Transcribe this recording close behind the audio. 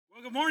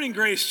Well, good morning,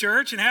 Grace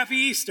Church, and happy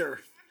Easter.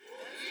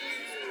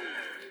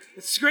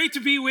 It's great to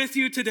be with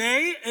you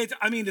today. It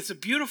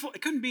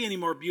couldn't be any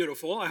more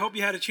beautiful. I hope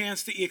you had a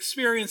chance to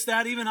experience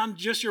that even on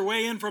just your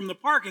way in from the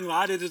parking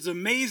lot. It is an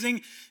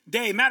amazing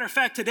day. Matter of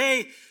fact,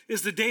 today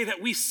is the day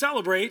that we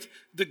celebrate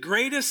the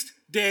greatest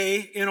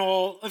day in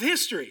all of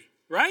history,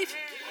 right?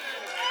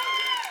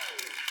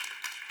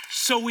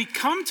 So we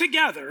come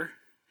together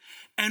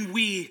and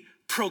we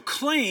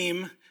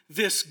proclaim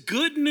this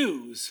good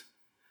news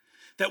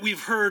that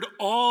we've heard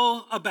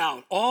all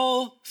about,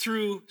 all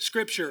through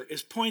Scripture,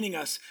 is pointing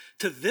us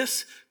to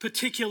this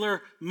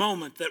particular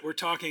moment that we're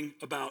talking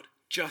about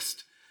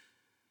just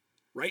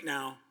right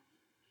now,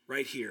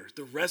 right here,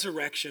 the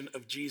resurrection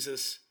of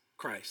Jesus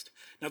Christ.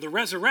 Now, the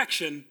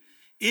resurrection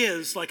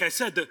is, like I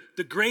said,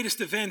 the greatest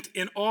event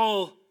in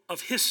all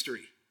of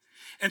history.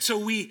 And so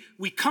we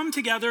come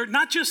together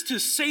not just to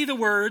say the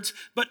words,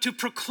 but to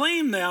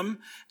proclaim them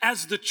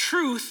as the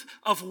truth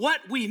of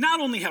what we not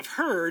only have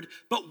heard,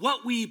 but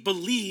what we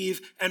believe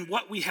and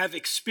what we have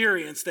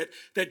experienced,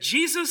 that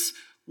Jesus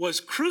was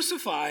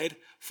crucified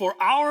for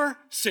our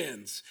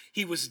sins.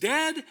 He was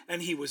dead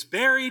and he was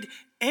buried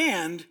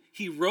and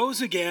he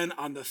rose again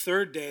on the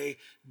third day,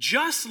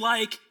 just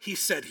like he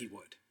said he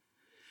would.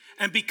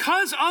 And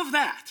because of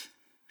that,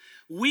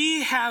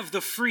 we have the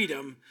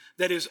freedom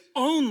that is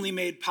only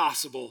made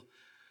possible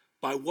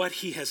by what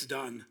he has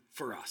done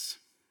for us.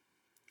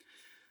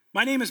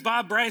 My name is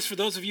Bob Bryce. For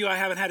those of you I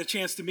haven't had a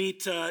chance to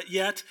meet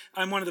yet,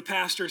 I'm one of the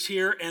pastors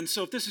here. And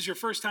so if this is your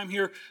first time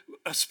here,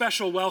 a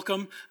special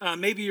welcome.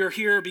 Maybe you're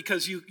here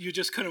because you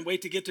just couldn't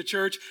wait to get to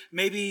church.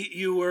 Maybe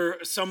you were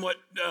somewhat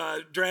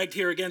dragged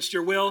here against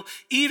your will.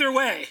 Either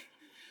way,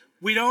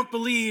 we don't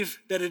believe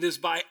that it is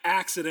by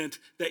accident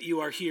that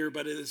you are here,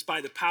 but it is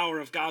by the power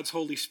of God's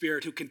Holy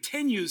Spirit who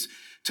continues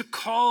to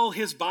call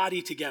his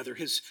body together,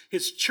 his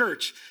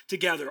church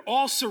together,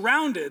 all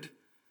surrounded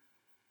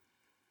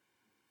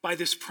by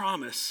this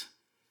promise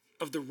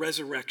of the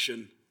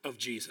resurrection of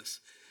Jesus.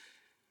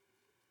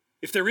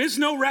 If there is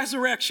no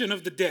resurrection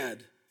of the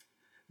dead,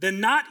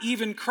 then not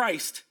even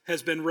Christ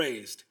has been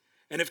raised.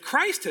 And if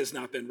Christ has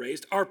not been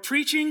raised, our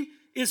preaching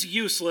is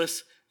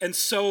useless, and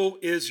so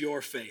is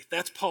your faith.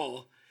 That's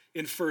Paul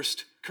in 1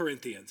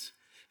 Corinthians.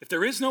 If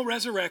there is no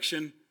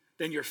resurrection,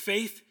 then your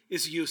faith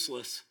is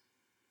useless.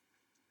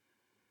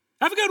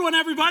 Have a good one,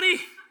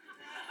 everybody.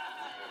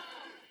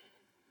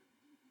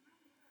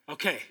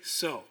 Okay,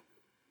 so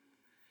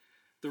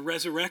the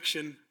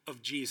resurrection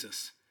of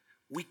Jesus.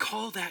 We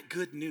call that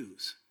good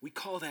news. We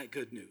call that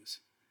good news.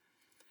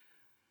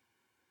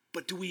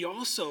 But do we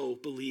also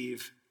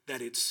believe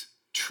that it's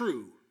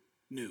true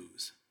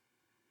news?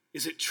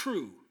 Is it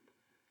true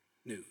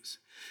news?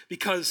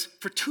 Because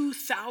for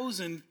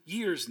 2,000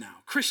 years now,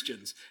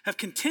 Christians have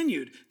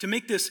continued to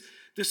make this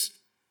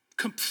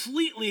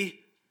completely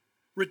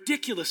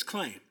ridiculous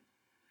claim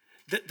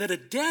that a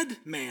dead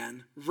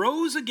man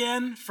rose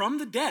again from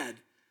the dead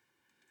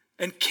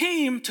and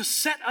came to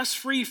set us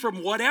free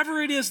from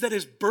whatever it is that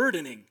is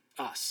burdening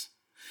us.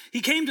 He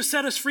came to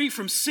set us free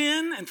from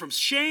sin and from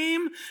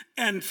shame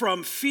and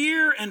from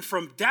fear and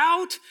from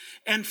doubt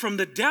and from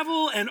the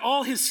devil and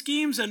all his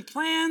schemes and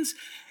plans.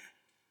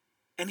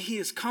 And he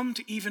has come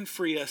to even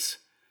free us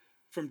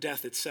from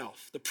death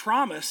itself. The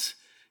promise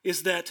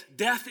is that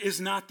death is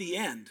not the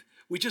end.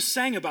 We just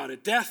sang about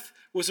it. Death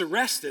was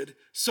arrested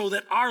so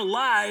that our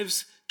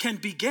lives can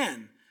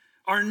begin.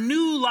 Our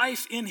new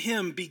life in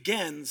him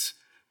begins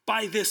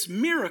by this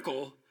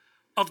miracle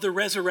of the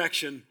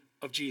resurrection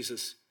of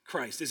Jesus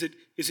Christ. Is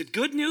it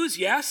good news?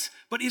 Yes.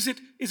 But is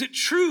it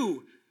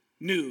true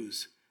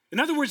news?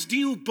 In other words, do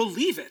you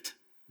believe it?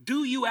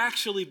 Do you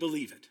actually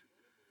believe it?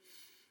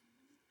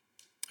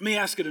 Let me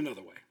ask it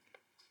another way.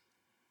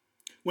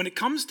 When it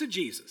comes to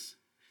Jesus,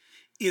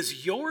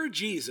 is your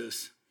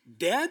Jesus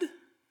dead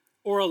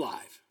or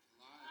alive?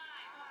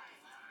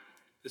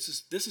 This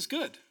is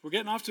good. We're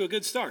getting off to a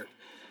good start.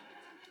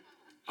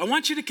 I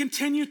want you to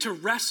continue to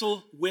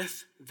wrestle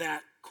with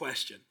that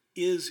question.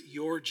 Is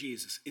your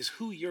Jesus, is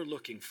who you're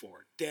looking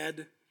for,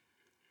 dead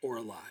or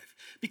alive?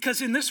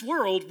 Because in this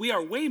world, we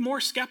are way more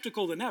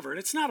skeptical than ever. And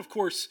it's not, of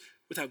course,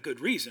 without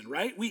good reason,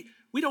 right? We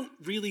don't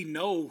really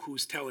know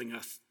who's telling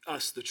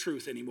us the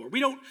truth anymore. We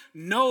don't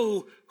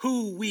know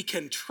who we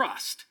can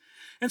trust.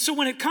 And so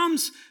when it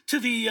comes to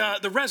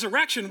the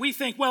resurrection, we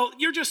think, well,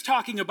 you're just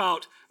talking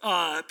about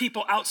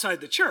people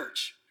outside the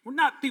church. We're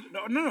not people.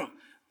 No.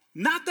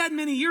 Not that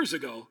many years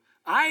ago,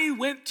 I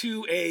went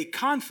to a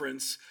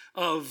conference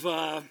of,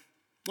 I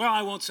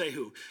won't say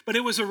who, but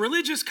it was a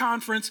religious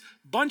conference,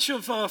 bunch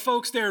of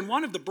folks there. In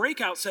one of the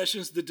breakout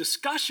sessions, the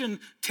discussion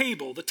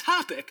table, the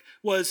topic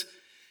was,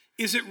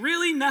 is it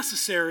really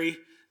necessary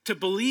to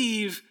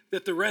believe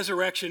that the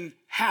resurrection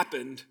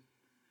happened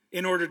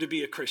in order to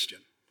be a Christian?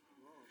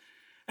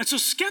 And so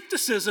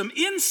skepticism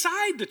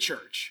inside the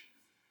church,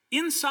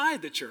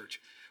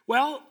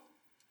 well,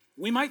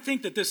 we might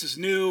think that this is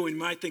new. We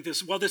might think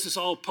this is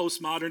all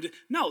postmodern.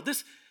 No,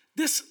 this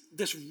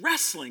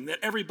wrestling that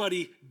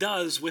everybody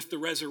does with the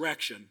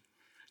resurrection,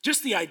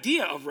 just the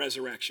idea of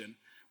resurrection,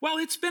 Well,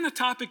 it's been a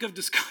topic of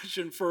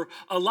discussion for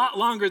a lot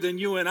longer than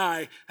you and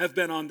I have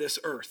been on this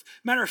earth.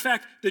 Matter of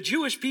fact, the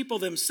Jewish people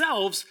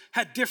themselves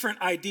had different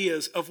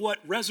ideas of what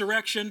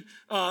resurrection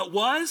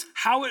was,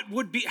 how it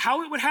would be,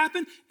 how it would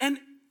happen, and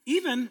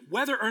even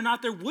whether or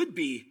not there would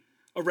be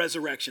a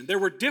resurrection. There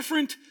were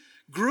different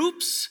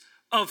groups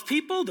of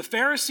people. The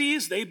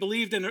Pharisees, they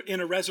believed in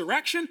a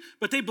resurrection,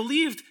 but they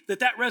believed that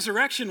that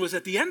resurrection was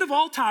at the end of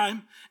all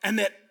time and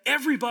that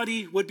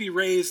everybody would be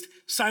raised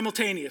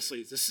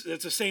simultaneously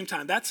at the same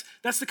time. That's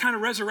the kind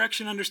of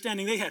resurrection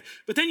understanding they had.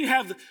 But then you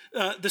have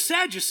the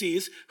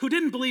Sadducees, who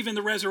didn't believe in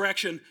the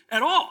resurrection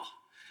at all.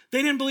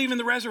 They didn't believe in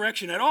the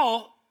resurrection at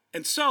all,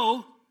 and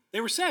so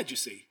they were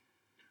Sadducee.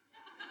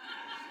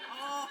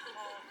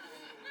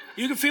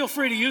 You can feel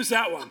free to use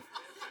that one.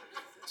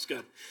 It's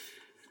good.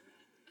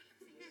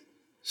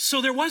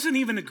 So there wasn't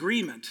even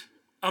agreement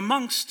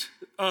amongst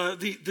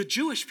the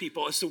Jewish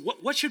people as to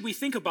what should we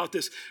think about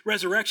this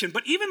resurrection.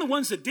 But even the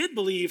ones that did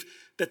believe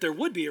that there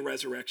would be a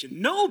resurrection,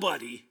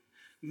 nobody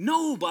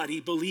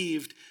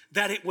believed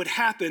that it would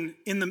happen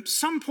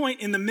some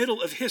point in the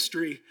middle of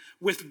history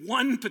with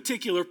one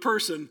particular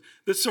person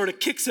that sort of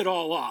kicks it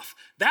all off.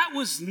 That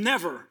was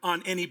never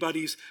on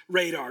anybody's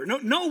radar.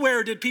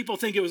 Nowhere did people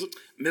think it was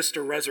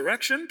Mr.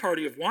 Resurrection,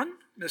 party of one,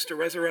 Mr.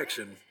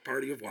 Resurrection,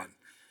 party of one.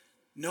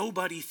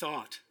 Nobody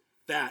thought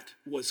that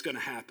was going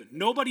to happen.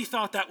 Nobody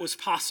thought that was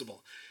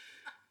possible.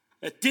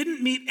 That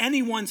didn't meet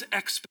anyone's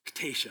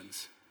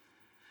expectations.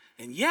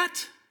 And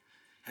yet,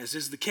 as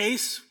is the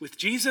case with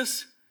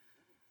Jesus,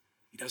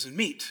 he doesn't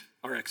meet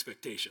our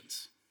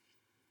expectations.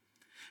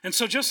 And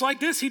so just like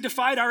this, he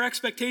defied our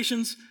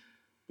expectations.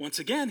 Once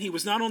again, he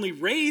was not only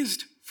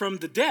raised from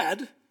the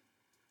dead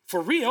for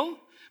real,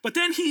 but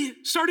then he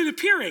started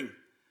appearing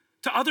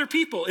to other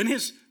people. In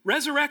his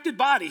resurrected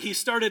body, he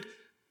started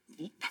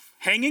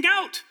hanging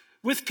out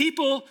with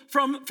people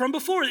from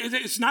before.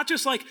 It's not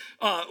just like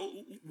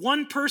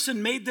one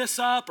person made this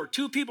up or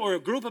two people or a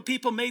group of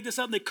people made this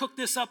up and they cooked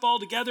this up all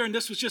together and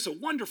this was just a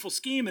wonderful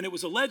scheme and it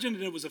was a legend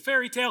and it was a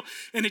fairy tale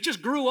and it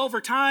just grew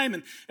over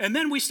time and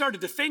then we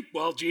started to think,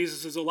 well,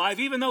 Jesus is alive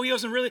even though he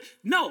wasn't really.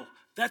 No,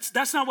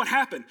 that's not what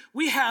happened.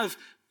 We have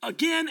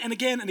again and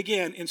again and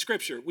again in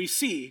Scripture, we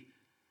see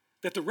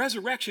that the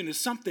resurrection is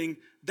something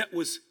that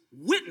was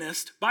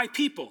witnessed by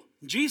people.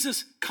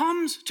 Jesus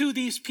comes to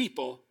these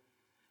people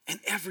and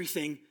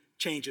everything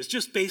changes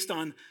just based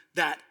on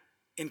that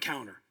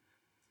encounter.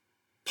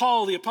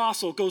 Paul, the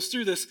apostle, goes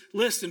through this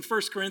list in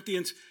 1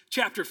 Corinthians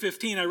chapter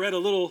 15. I read a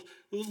little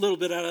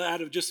bit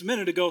out of just a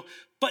minute ago.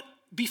 But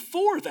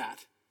before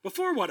that,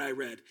 before what I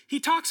read,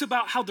 he talks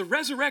about how the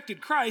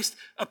resurrected Christ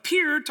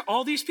appeared to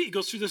all these people. He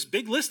goes through this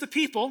big list of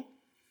people.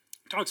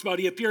 Talks about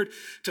he appeared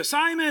to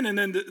Simon and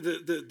then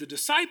the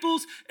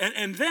disciples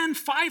and then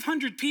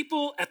 500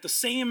 people at the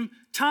same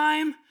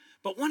time.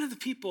 But one of the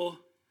people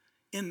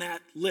in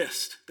that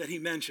list that he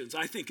mentions,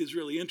 I think is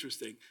really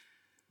interesting.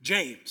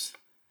 James.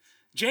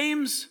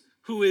 James,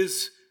 who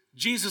is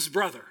Jesus'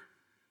 brother.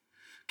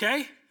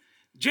 Okay?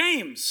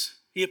 James,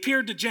 he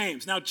appeared to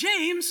James. Now,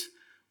 James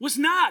was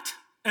not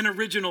an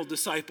original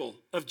disciple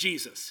of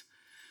Jesus.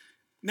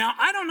 Now,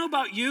 I don't know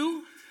about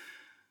you.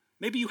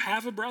 Maybe you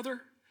have a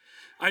brother.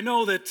 I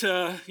know that,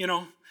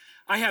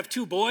 I have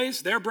two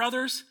boys, they're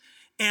brothers.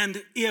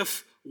 And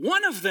if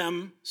one of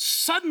them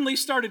suddenly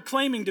started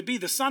claiming to be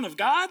the Son of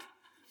God,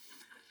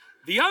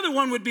 the other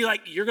one would be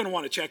like, you're going to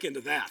want to check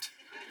into that.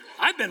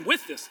 I've been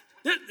with this.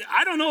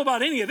 I don't know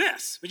about any of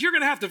this, but you're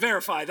going to have to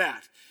verify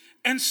that.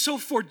 And so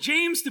for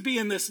James to be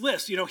in this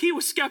list, he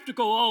was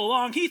skeptical all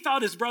along. He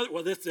thought his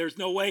brother, there's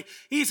no way.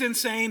 He's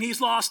insane.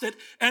 He's lost it.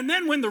 And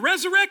then when the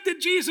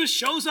resurrected Jesus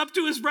shows up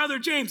to his brother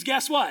James,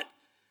 guess what?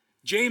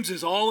 James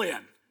is all in.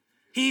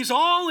 He's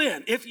all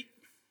in. If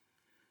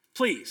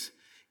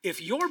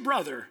your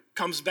brother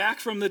comes back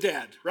from the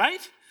dead,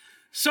 right?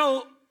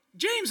 So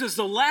James is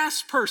the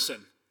last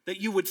person that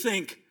you would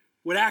think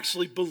would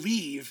actually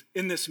believe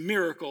in this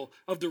miracle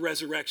of the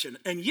resurrection.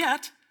 And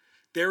yet,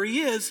 there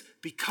he is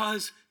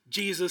because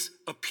Jesus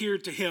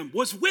appeared to him,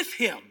 was with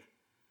him.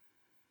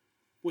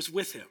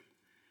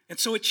 And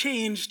so it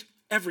changed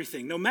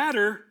everything. No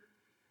matter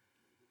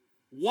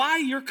why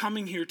you're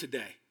coming here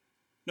today,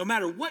 no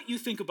matter what you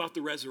think about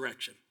the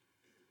resurrection,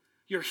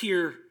 you're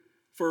here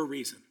for a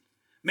reason.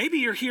 Maybe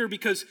you're here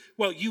because,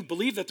 you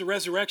believe that the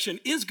resurrection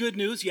is good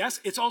news. Yes,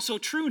 it's also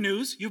true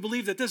news. You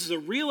believe that this is a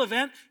real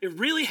event. It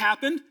really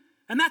happened,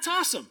 and that's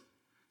awesome.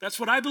 That's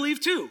what I believe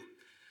too.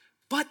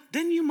 But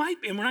then you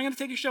might be, and we're not going to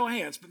take a show of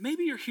hands, but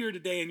maybe you're here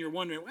today and you're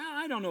wondering,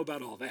 I don't know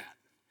about all that.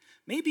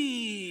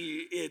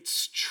 Maybe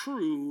it's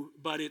true,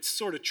 but it's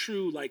sort of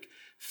true like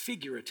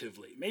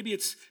figuratively. Maybe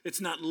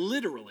it's not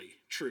literally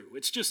true.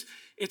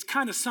 It's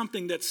kind of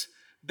something that's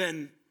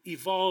been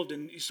evolved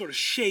and sort of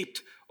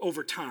shaped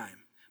over time.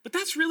 But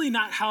that's really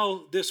not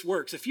how this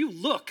works. If you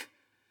look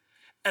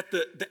at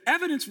the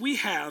evidence we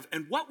have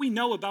and what we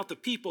know about the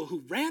people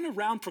who ran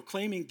around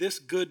proclaiming this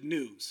good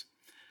news,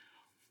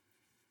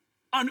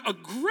 a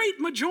great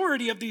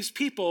majority of these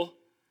people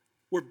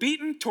were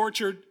beaten,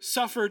 tortured,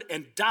 suffered,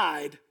 and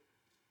died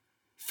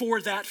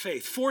for that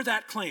faith, for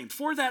that claim,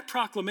 for that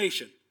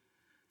proclamation.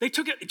 They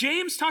took it,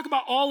 James, talk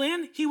about all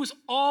in. He was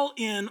all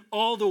in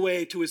all the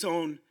way to his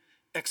own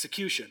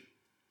execution.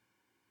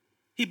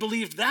 He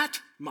believed that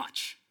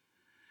much.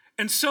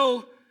 And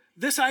so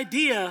this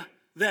idea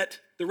that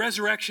the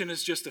resurrection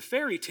is just a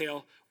fairy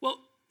tale, well,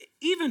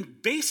 even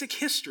basic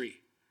history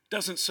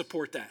doesn't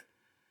support that.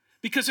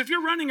 Because if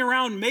you're running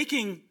around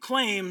making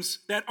claims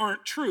that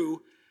aren't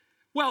true,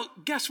 well,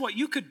 guess what?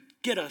 You could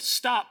get a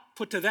stop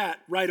put to that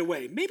right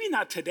away. Maybe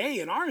not today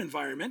in our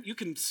environment. You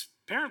can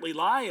apparently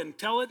lie and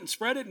tell it and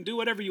spread it and do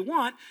whatever you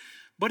want.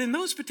 But in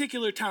those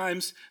particular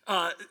times,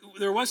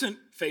 there wasn't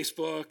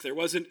Facebook, there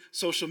wasn't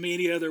social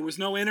media, there was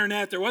no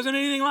internet, there wasn't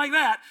anything like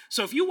that.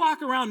 So if you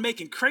walk around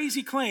making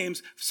crazy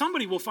claims,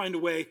 somebody will find a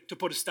way to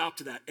put a stop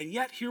to that. And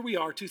yet here we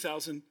are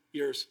 2,000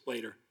 years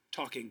later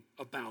talking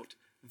about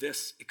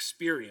this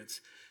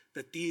experience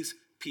that these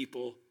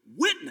people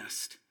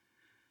witnessed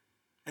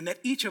and that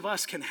each of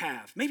us can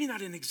have. Maybe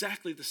not in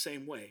exactly the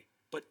same way,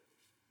 but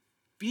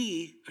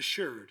be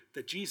assured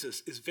that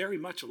Jesus is very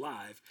much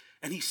alive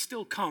and he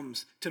still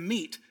comes to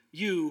meet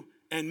you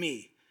and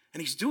me.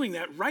 And he's doing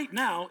that right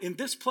now in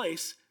this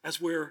place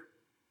as we're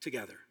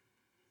together.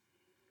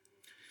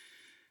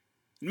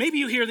 Maybe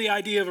you hear the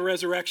idea of a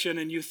resurrection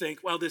and you think,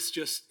 well, this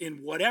just,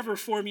 in whatever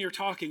form you're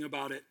talking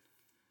about it,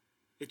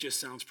 it just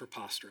sounds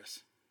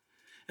preposterous.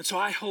 And so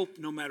I hope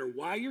no matter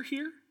why you're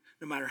here,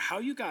 no matter how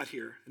you got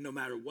here, and no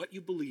matter what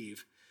you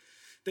believe,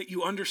 that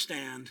you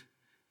understand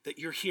that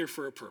you're here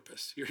for a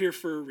purpose. You're here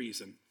for a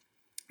reason.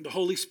 The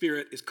Holy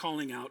Spirit is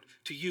calling out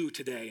to you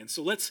today. And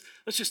so let's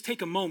just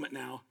take a moment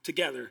now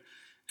together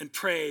and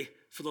pray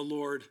for the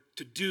Lord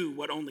to do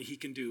what only he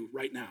can do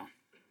right now.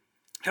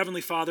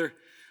 Heavenly Father,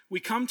 we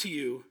come to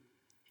you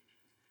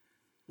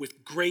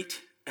with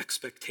great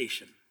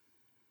expectation.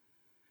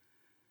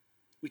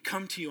 We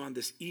come to you on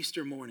this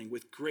Easter morning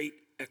with great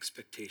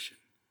expectation.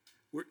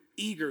 We're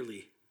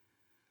eagerly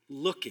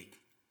looking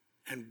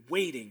and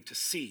waiting to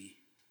see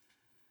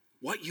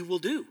what you will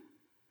do.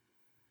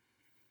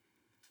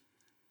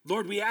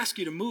 Lord, we ask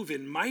you to move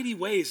in mighty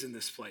ways in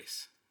this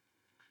place.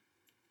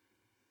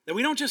 That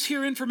we don't just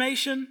hear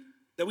information,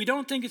 that we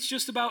don't think it's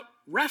just about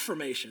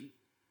reformation,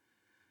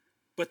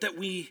 but that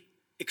we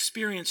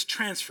experience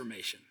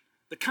transformation,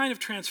 the kind of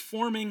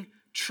transforming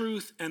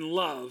truth and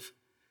love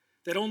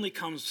that only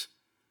comes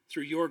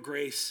through your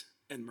grace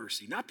and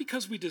mercy. Not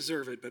because we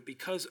deserve it, but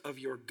because of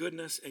your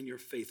goodness and your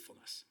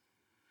faithfulness.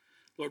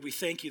 Lord, we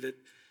thank you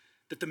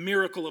that the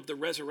miracle of the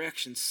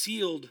resurrection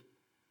sealed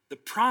the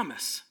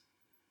promise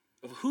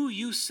of who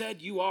you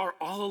said you are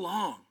all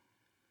along.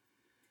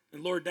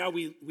 And Lord, now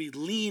we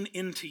lean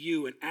into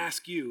you and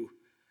ask you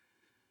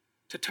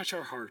to touch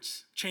our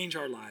hearts, change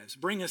our lives,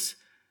 bring us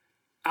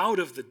out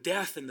of the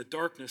death and the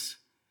darkness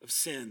of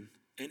sin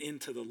and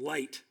into the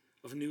light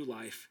of new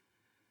life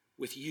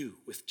with you,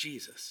 with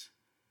Jesus,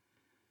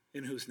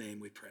 in whose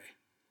name we pray.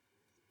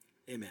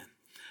 Amen.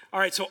 All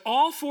right, so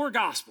all four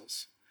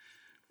Gospels,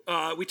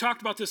 we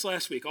talked about this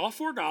last week. All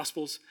four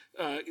Gospels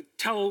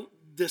tell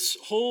this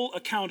whole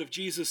account of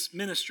Jesus'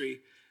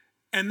 ministry,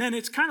 and then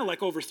it's kind of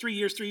like over 3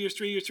 years,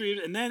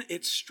 and then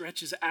it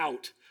stretches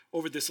out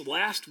over this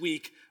last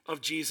week of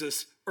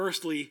Jesus'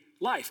 earthly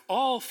life.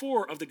 All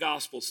four of the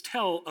Gospels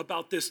tell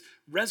about this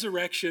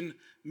resurrection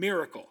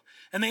miracle,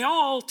 and they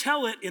all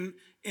tell it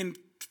in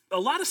a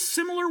lot of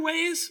similar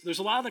ways. There's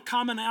a lot of the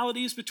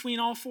commonalities between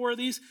all four of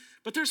these,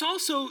 but there's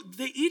also,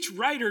 each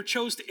writer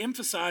chose to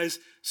emphasize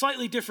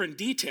slightly different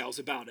details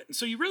about it. And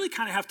so you really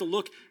kind of have to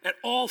look at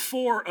all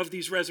four of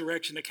these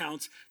resurrection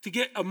accounts to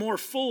get a more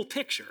full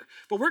picture.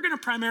 But we're going to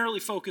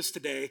primarily focus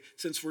today,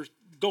 since we're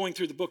going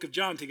through the book of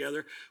John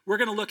together, we're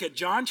going to look at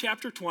John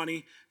chapter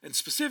 20, and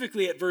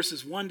specifically at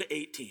verses 1 to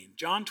 18.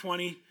 John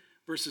 20,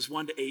 verses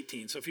 1 to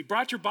 18. So if you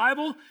brought your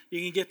Bible,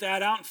 you can get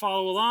that out and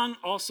follow along.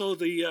 Also,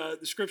 the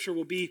scripture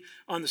will be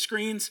on the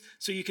screens,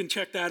 so you can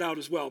check that out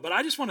as well. But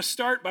I just want to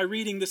start by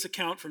reading this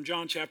account from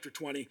John chapter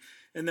 20,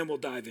 and then we'll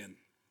dive in.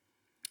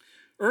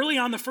 Early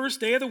on the first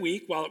day of the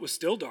week, while it was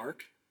still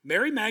dark,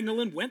 Mary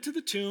Magdalene went to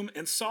the tomb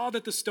and saw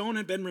that the stone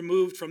had been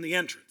removed from the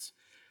entrance.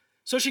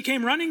 So she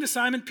came running to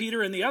Simon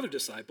Peter and the other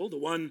disciple, the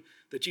one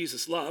that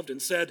Jesus loved,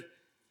 and said,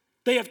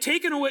 "They have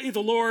taken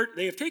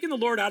the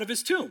Lord out of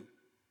his tomb,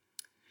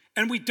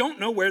 and we don't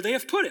know where they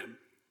have put him."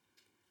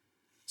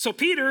 So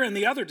Peter and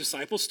the other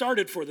disciple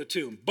started for the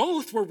tomb.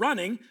 Both were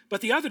running,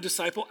 but the other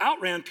disciple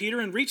outran Peter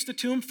and reached the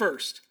tomb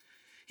first.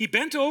 He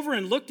bent over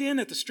and looked in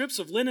at the strips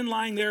of linen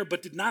lying there,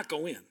 but did not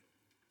go in.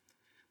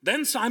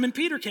 Then Simon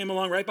Peter came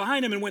along right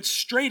behind him and went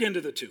straight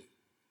into the tomb.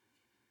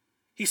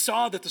 He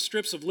saw that the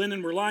strips of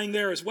linen were lying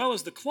there, as well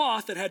as the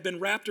cloth that had been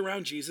wrapped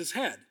around Jesus'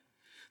 head.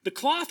 The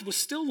cloth was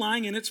still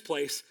lying in its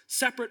place,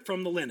 separate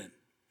from the linen.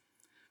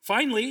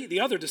 Finally,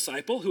 the other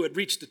disciple, who had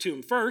reached the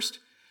tomb first,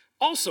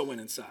 also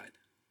went inside.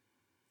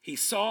 He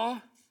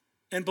saw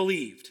and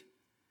believed.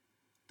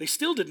 They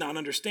still did not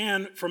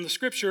understand from the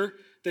scripture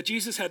that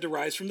Jesus had to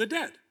rise from the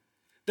dead.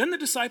 Then the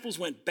disciples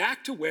went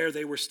back to where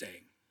they were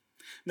staying.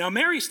 Now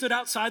Mary stood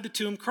outside the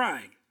tomb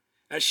crying,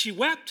 As she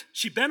wept,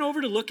 she bent over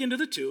to look into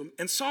the tomb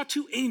and saw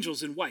two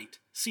angels in white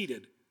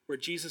seated where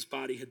Jesus'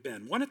 body had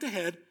been, one at the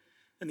head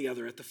and the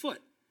other at the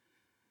foot.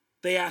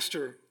 They asked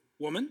her,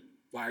 "Woman,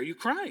 why are you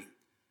crying?"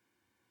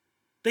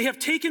 "They have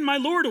taken my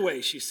Lord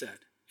away," she said,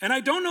 "and I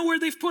don't know where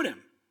they've put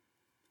him."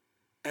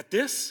 At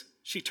this,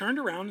 she turned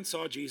around and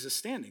saw Jesus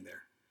standing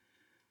there,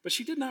 but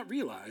she did not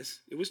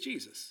realize it was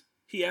Jesus.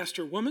 He asked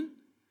her, "Woman,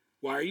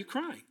 why are you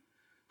crying?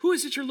 Who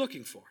is it you're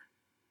looking for?"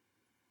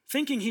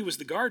 Thinking he was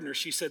the gardener,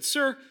 she said,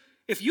 "Sir,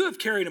 if you have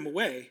carried him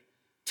away,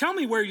 tell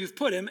me where you've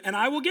put him and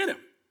I will get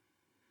him."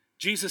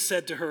 Jesus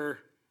said to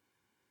her,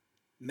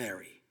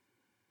 "Mary."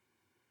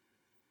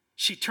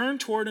 She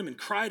turned toward him and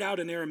cried out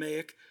in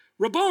Aramaic,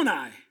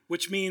 "Rabboni,"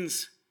 which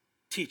means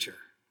teacher.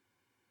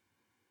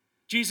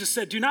 Jesus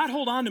said, "Do not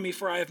hold on to me,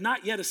 for I have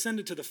not yet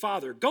ascended to the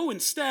Father. Go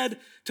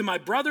instead to my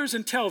brothers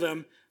and tell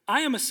them,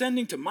 I am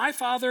ascending to my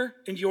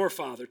Father and your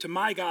Father, to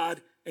my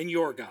God and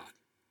your God."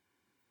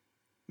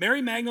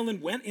 Mary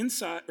Magdalene went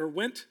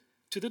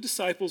to the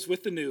disciples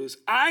with the news,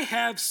 "I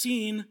have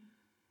seen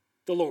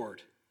the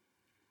Lord."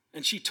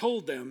 And she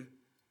told them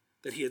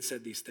that he had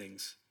said these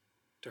things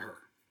to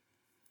her.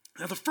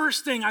 Now, the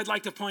first thing I'd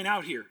like to point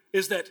out here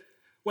is that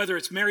whether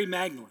it's Mary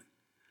Magdalene,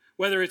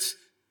 whether it's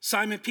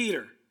Simon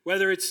Peter,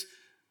 whether it's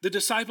the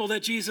disciple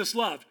that Jesus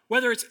loved,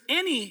 whether it's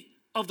any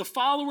of the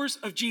followers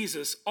of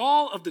Jesus,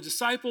 all of the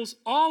disciples,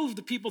 all of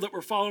the people that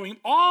were following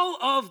him,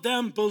 all of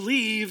them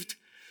believed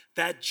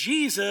that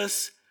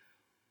Jesus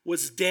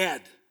was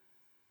dead.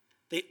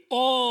 They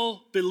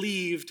all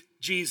believed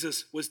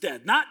Jesus was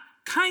dead. Not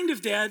kind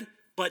of dead,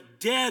 but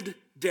dead.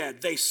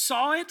 They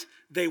saw it.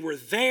 They were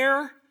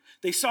there.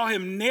 They saw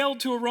him nailed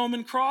to a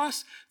Roman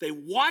cross. They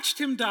watched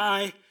him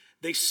die.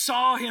 They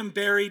saw him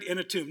buried in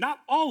a tomb.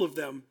 Not all of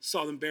them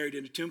saw them buried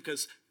in a tomb,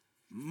 because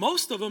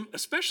most of them,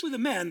 especially the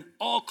men,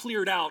 all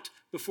cleared out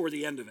before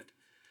the end of it.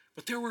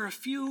 But there were a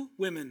few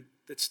women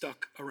that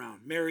stuck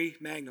around. Mary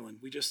Magdalene,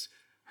 we just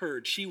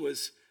heard, she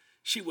was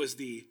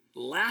the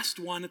last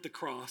one at the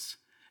cross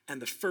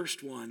and the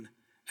first one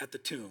at the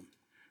tomb.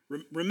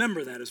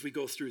 Remember that as we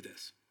go through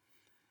this.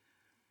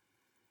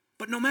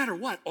 But no matter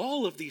what,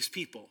 all of these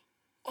people,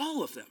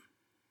 all of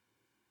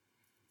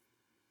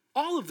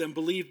them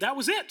believed that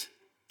was it.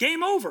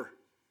 Game over.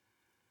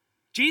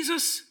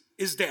 Jesus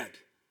is dead.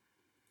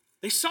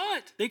 They saw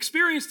it. They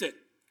experienced it.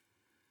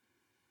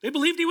 They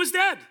believed he was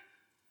dead.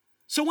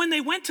 So when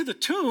they went to the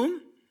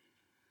tomb,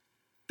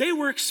 they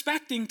were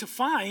expecting to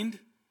find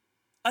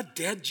a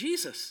dead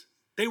Jesus.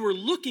 They were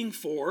looking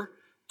for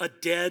a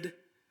dead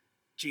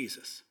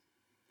Jesus.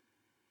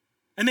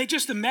 And they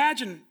just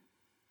imagined,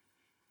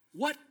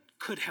 what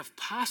could have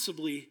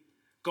possibly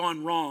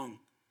gone wrong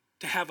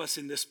to have us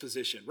in this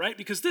position, right?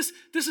 Because this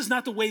is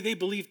not the way they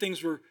believed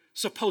things were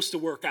supposed to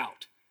work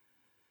out.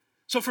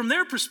 So from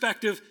their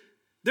perspective,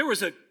 there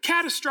was a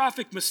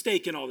catastrophic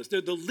mistake in all this.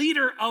 The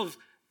leader of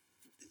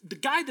the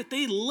guy that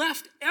they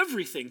left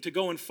everything to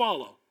go and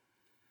follow,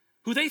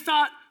 who they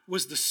thought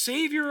was the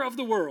savior of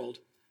the world,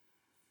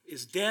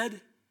 is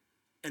dead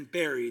and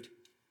buried,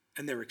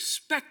 and they're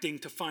expecting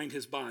to find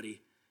his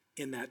body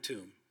in that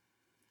tomb.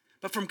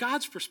 But from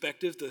God's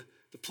perspective,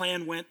 the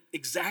plan went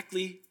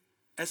exactly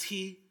as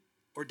he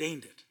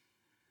ordained it.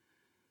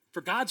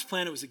 For God's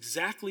plan, it was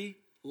exactly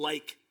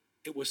like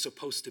it was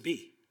supposed to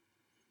be.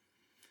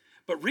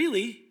 But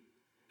really,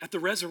 at the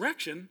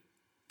resurrection,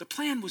 the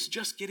plan was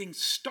just getting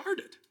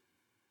started.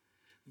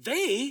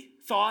 They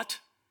thought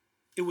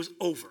it was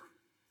over.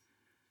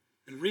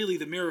 And really,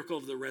 the miracle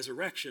of the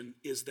resurrection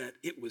is that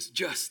it was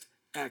just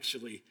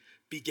actually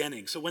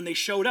beginning. So when they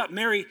showed up,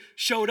 Mary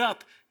showed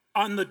up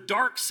on the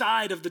dark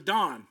side of the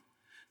dawn.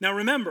 Now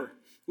remember,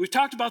 we've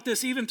talked about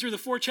this even through the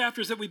 4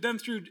 chapters that we've been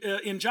through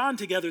in John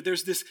together.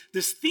 There's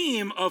this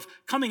theme of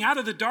coming out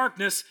of the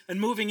darkness and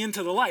moving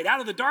into the light, out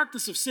of the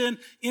darkness of sin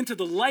into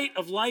the light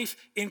of life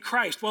in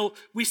Christ. Well,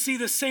 we see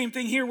the same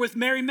thing here with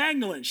Mary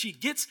Magdalene. She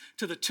gets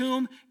to the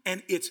tomb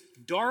and it's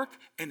dark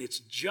and it's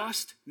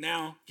just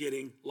now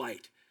getting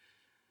light.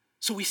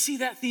 So we see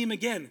that theme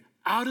again,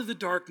 out of the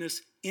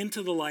darkness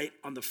into the light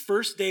on the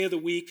first day of the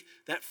week.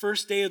 That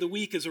first day of the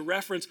week is a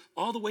reference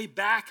all the way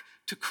back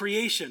to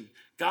creation.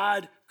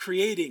 God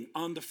creating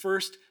on the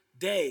first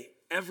day.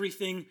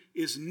 Everything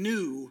is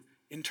new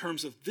in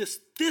terms of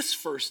this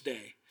first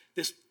day,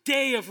 this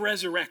day of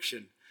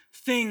resurrection.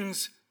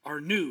 Things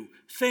are new.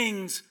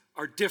 Things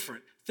are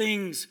different.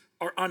 Things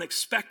are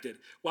unexpected.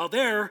 While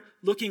they're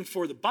looking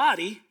for the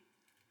body,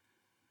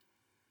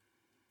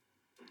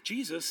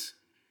 Jesus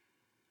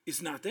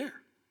is not there.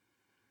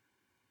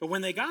 But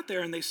when they got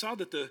there and they saw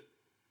that the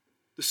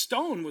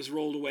stone was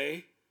rolled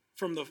away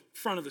from the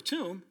front of the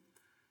tomb,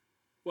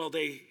 well,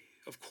 they,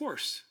 of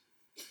course,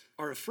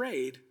 are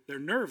afraid. They're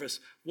nervous.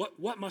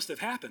 What must have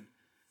happened?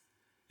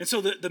 And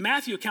so the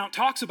Matthew account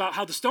talks about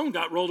how the stone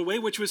got rolled away,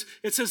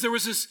 it says there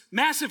was this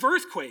massive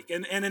earthquake,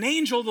 and an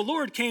angel of the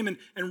Lord came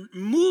and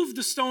moved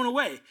the stone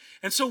away.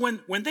 And so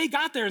when they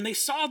got there and they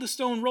saw the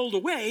stone rolled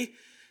away,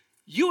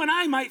 you and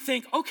I might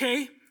think,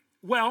 okay,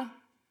 well,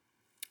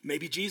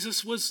 Maybe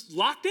Jesus was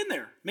locked in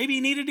there. Maybe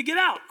he needed to get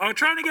out. I'm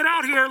trying to get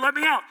out here, let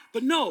me out.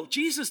 But no,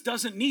 Jesus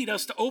doesn't need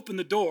us to open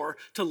the door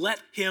to let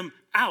him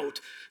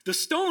out. The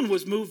stone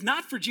was moved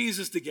not for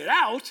Jesus to get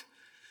out,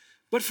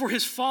 but for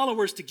his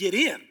followers to get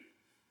in.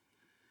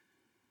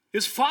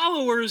 His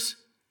followers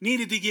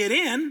needed to get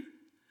in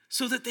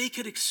so that they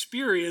could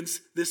experience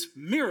this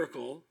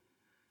miracle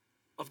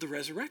of the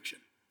resurrection.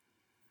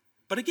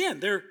 But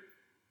again,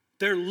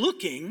 they're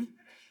looking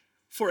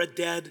for a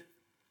dead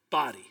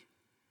body.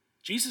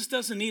 Jesus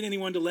doesn't need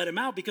anyone to let him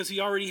out because he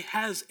already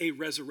has a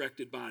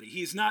resurrected body.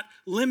 He's not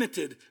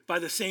limited by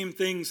the same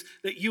things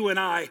that you and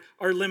I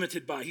are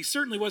limited by. He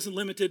certainly wasn't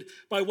limited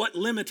by what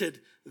limited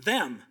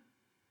them.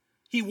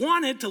 He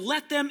wanted to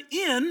let them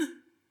in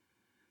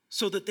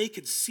so that they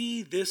could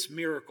see this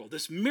miracle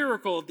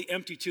of the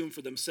empty tomb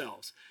for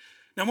themselves.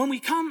 Now, when we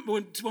come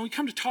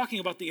to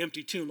talking about the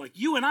empty tomb, like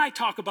you and I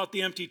talk about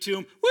the empty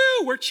tomb,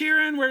 woo, we're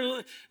cheering,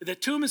 the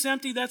tomb is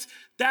empty,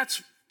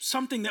 that's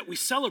something that we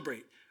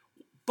celebrate.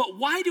 But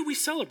why do we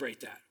celebrate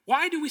that?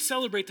 Why do we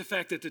celebrate the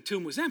fact that the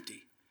tomb was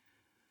empty?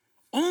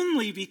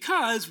 Only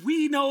because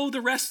we know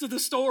the rest of the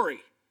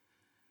story.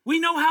 We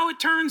know how it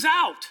turns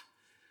out.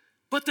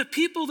 But the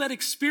people that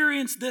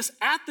experienced this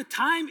at the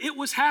time it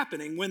was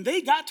happening, when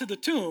they got to the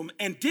tomb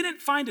and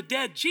didn't find a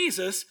dead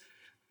Jesus,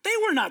 they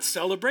were not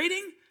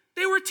celebrating.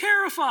 They were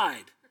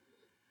terrified.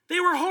 They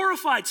were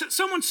horrified.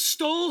 Someone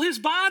stole his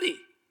body.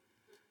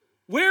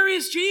 Where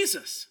is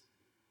Jesus?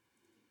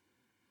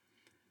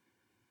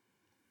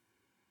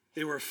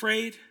 They were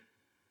afraid,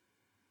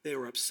 they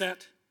were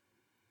upset,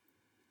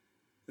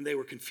 and they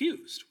were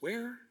confused.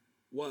 Where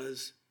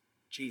was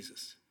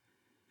Jesus?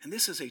 And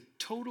this is a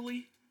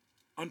totally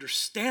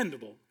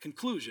understandable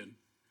conclusion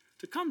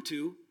to come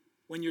to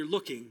when you're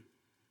looking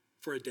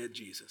for a dead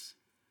Jesus.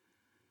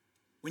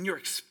 When you're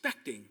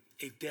expecting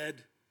a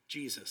dead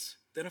Jesus,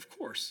 then of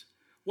course,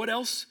 what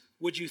else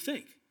would you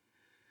think?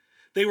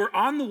 They were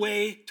on the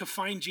way to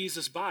find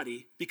Jesus'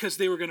 body because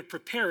they were going to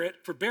prepare it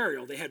for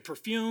burial. They had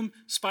perfume,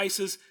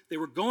 spices. They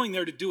were going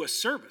there to do a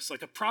service,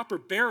 like a proper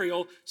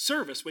burial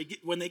service.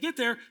 When they get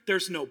there,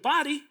 there's no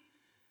body.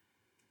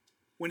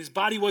 When his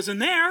body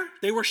wasn't there,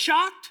 they were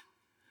shocked.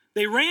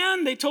 They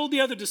ran. They told the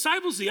other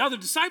disciples. The other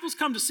disciples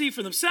come to see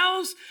for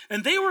themselves,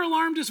 and they were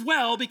alarmed as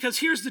well because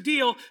here's the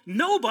deal.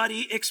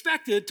 Nobody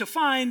expected to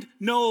find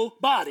no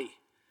body.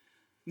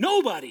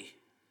 Nobody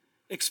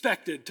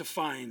expected to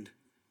find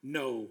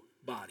no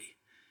body.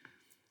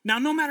 Now,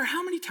 no matter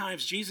how many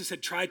times Jesus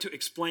had tried to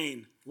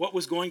explain what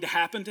was going to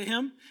happen to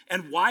him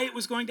and why it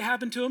was going to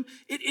happen to him,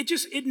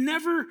 it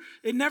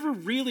never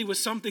really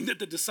was something that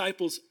the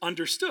disciples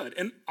understood.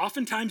 And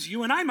oftentimes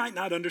you and I might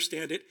not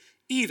understand it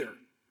either.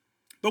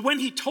 But when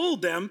he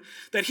told them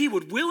that he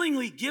would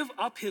willingly give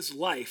up his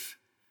life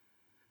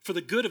for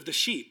the good of the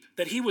sheep,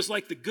 that he was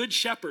like the good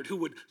shepherd who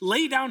would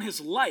lay down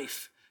his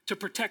life to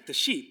protect the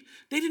sheep,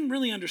 they didn't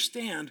really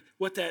understand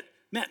what that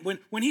meant.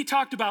 When he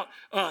talked about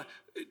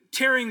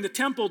tearing the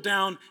temple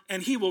down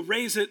and he will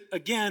raise it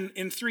again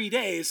in 3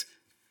 days,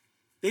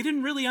 they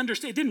didn't really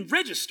understand. It didn't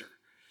register.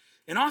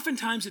 And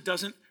oftentimes it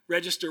doesn't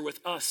register with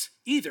us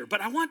either.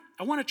 But I want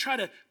to try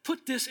to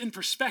put this in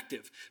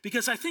perspective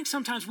because I think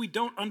sometimes we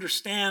don't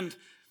understand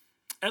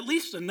at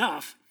least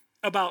enough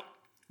about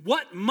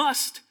what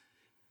must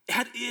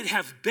it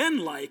have been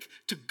like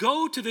to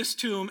go to this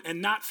tomb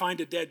and not find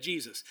a dead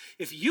Jesus.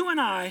 If you and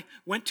I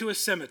went to a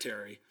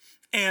cemetery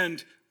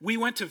and we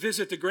went to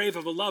visit the grave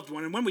of a loved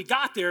one, and when we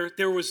got there,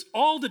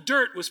 all the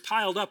dirt was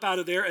piled up out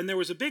of there, and there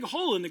was a big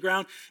hole in the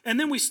ground, and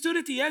then we stood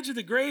at the edge of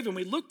the grave, and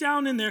we looked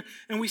down in there,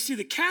 and we see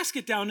the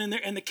casket down in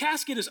there, and the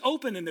casket is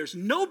open, and there's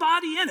no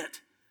body in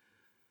it.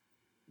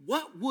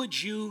 What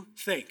would you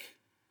think?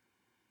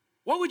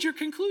 What would your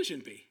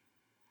conclusion be?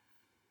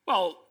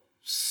 Well,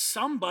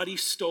 somebody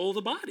stole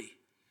the body.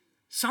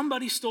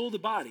 Somebody stole the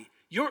body.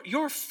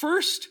 Your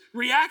first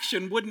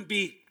reaction wouldn't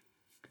be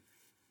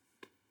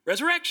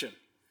resurrection.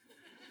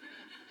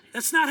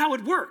 That's not how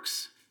it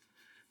works.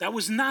 That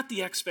was not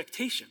the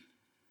expectation.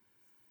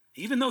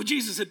 Even though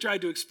Jesus had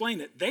tried to explain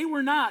it, they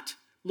were not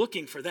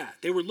looking for that.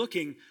 They were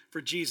looking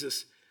for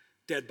Jesus'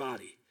 dead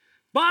body.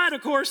 But,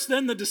 of course,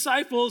 then the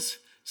disciples,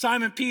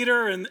 Simon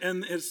Peter, and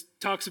it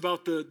talks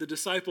about the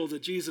disciple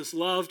that Jesus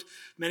loved.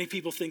 Many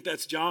people think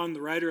that's John,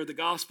 the writer of the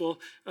gospel.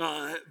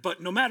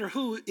 But no matter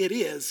who it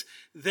is,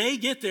 they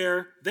get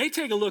there, they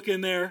take a look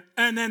in there,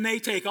 and then they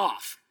take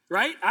off,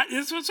 right?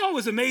 It's what's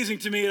always amazing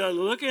to me.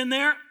 Look in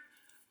there.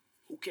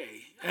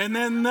 Okay, and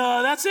then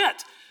that's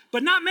it.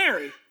 But not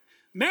Mary.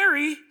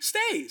 Mary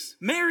stays.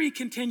 Mary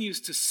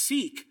continues to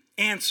seek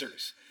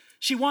answers.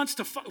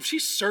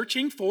 She's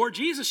searching for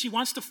Jesus. She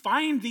wants to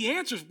find the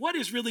answers. What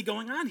is really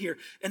going on here?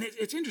 And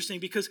it's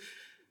interesting because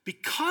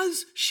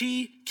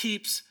she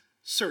keeps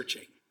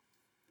searching,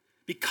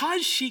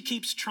 because she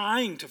keeps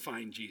trying to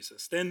find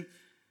Jesus, then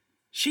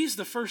she's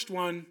the first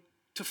one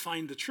to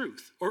find the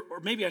truth. Or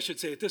maybe I should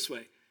say it this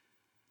way.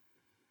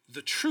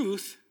 The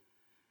truth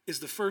is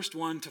the first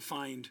one to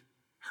find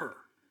her.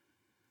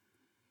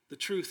 The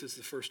truth is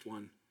the first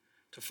one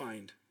to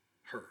find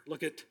her.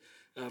 Look at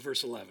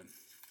verse 11.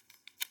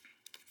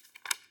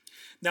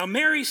 Now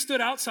Mary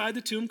stood outside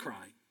the tomb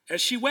crying.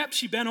 As she wept,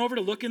 she bent over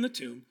to look in the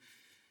tomb.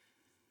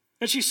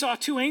 And she saw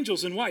two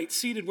angels in white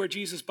seated where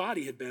Jesus'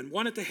 body had been,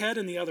 one at the head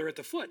and the other at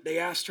the foot. They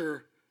asked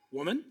her,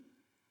 "Woman,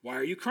 why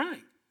are you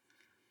crying?"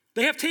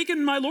 "They have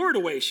taken my Lord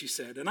away," she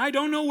said, "and I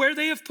don't know where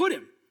they have put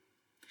him."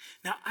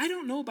 Now, I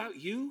don't know about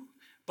you,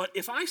 but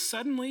if I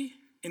suddenly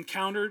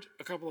encountered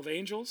a couple of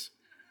angels,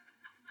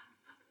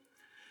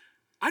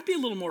 I'd be a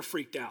little more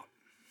freaked out.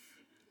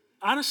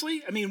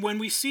 Honestly, I mean, when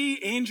we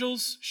see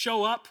angels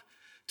show up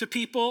to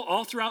people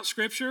all throughout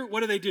Scripture,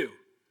 what do?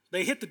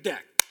 They hit the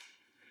deck.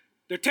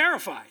 They're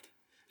terrified.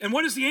 And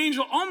what does the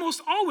angel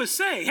almost always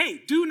say? Hey,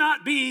 do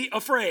not be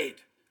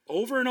afraid.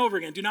 Over and over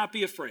again, do not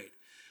be afraid.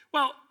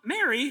 Well,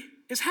 Mary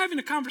is having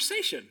a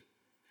conversation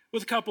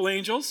with a couple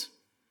angels.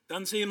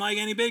 Doesn't seem like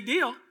any big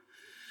deal.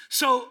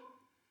 So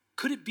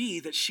could it be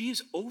that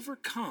she's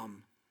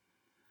overcome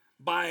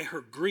by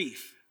her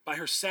grief, by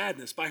her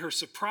sadness, by her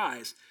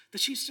surprise, that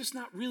she's just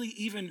not really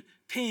even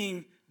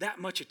paying that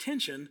much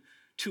attention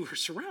to her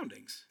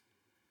surroundings?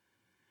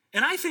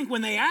 And I think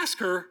when they ask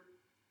her,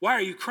 "Why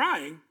are you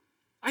crying?"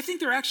 I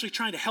think they're actually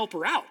trying to help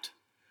her out.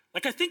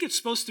 Like, I think it's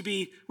supposed to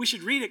be, we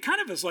should read it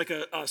kind of as like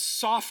a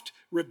soft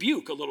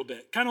rebuke a little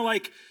bit. Kind of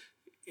like,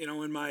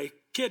 when my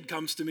kid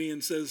comes to me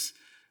and says,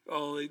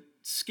 "Oh, they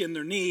skinned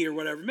their knee," or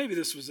whatever. Maybe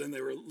this was when they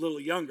were a little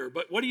younger.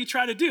 But what do you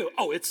try to do?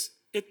 "Oh, it's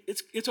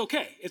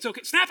okay. It's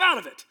okay. Snap out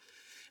of it."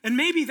 And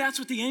maybe that's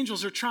what the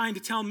angels are trying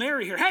to tell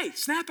Mary here. Hey,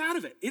 snap out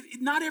of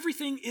it. Not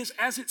everything is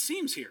as it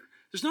seems here.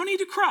 There's no need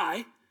to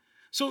cry.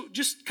 So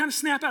just kind of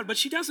snap out. But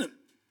she doesn't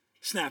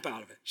snap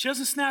out of it. She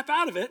doesn't snap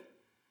out of it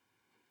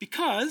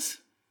because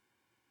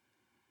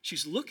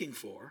she's looking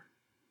for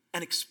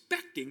and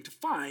expecting to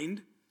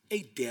find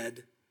a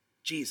dead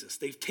Jesus.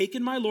 They've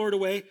taken my Lord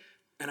away,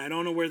 and I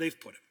don't know where they've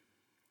put him.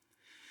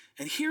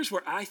 And here's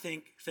where I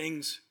think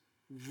things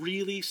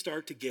really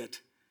start to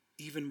get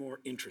even more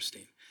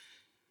interesting.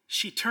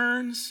 She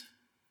turns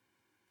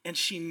and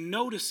she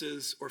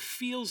notices or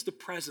feels the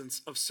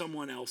presence of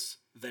someone else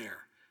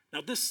there. Now,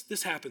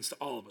 this happens to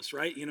all of us,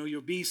 right? You'll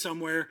be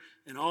somewhere,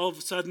 and all of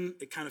a sudden,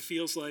 it kind of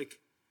feels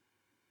like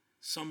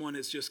someone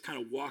has just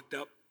kind of walked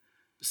up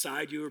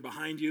beside you or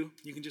behind you.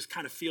 You can just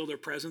kind of feel their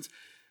presence.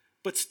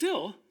 But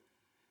still,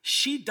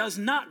 she does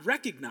not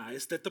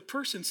recognize that the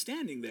person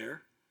standing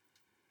there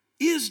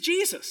is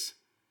Jesus.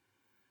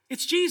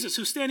 It's Jesus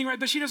who's standing right,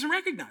 but she doesn't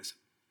recognize him.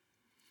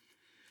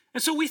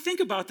 And so we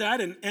think about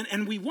that,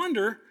 and we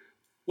wonder,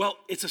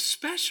 well, it's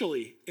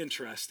especially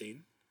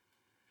interesting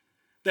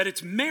that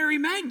it's Mary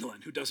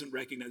Magdalene who doesn't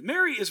recognize.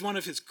 Mary is one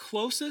of his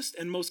closest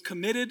and most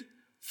committed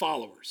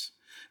followers.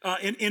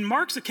 In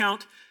Mark's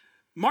account,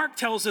 Mark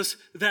tells us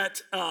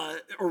that,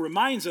 or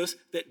reminds us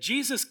that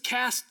Jesus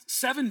cast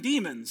 7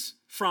 demons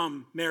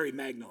from Mary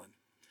Magdalene.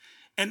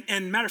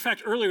 And matter of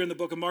fact, earlier in the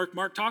book of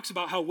Mark talks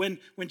about how when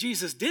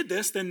Jesus did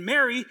this, then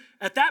Mary,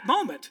 at that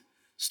moment,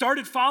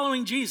 started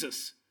following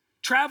Jesus,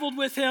 traveled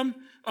with him,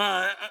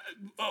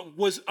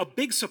 was a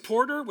big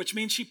supporter, which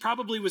means she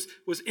probably was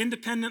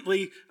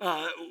independently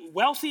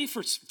wealthy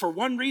for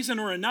one reason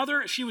or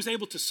another. She was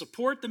able to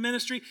support the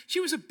ministry. She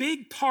was a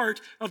big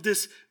part of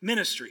this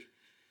ministry.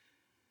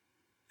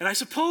 And I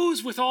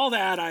suppose with all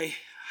that, I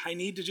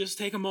need to just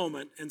take a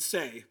moment and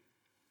say,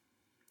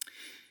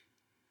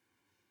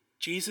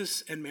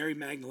 Jesus and Mary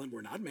Magdalene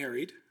were not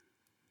married.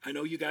 I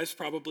know you guys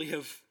probably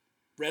have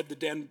read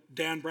the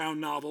Dan Brown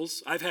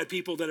novels. I've had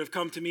people that have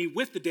come to me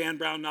with the Dan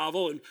Brown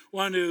novel and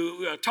want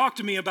to talk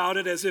to me about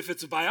it as if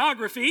it's a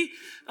biography.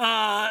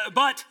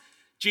 But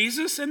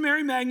Jesus and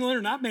Mary Magdalene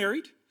are not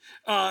married.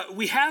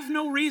 We have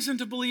no reason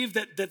to believe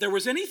that there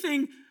was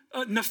anything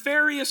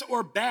nefarious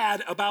or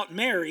bad about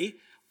Mary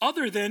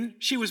other than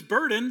she was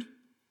burdened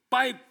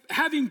by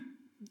having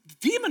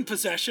demon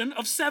possession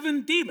of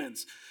 7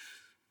 demons.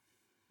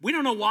 We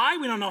don't know why,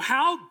 we don't know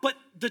how, but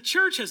the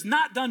church has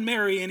not done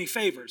Mary any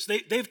favors.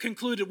 They've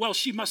concluded, well,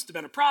 she must have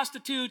been a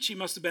prostitute, she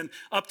must have been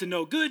up to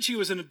no good, she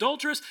was an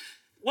adulteress.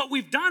 What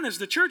we've done as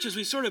the church is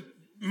we sort of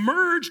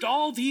merged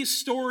all these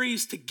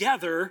stories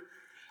together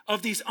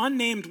of these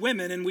unnamed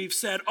women, and we've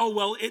said, oh,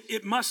 well,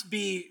 it must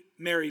be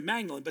Mary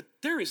Magdalene, but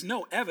there is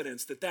no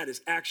evidence that that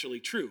is actually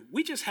true.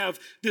 We just have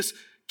this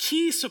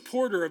key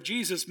supporter of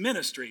Jesus'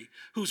 ministry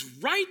who's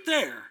right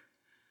there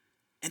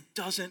and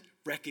doesn't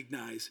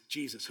recognize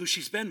Jesus, who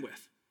she's been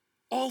with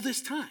all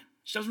this time.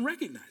 She doesn't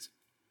recognize him.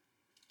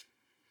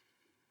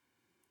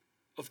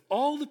 Of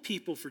all the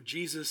people for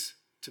Jesus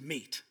to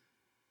meet,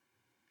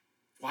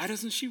 why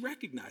doesn't she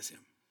recognize him?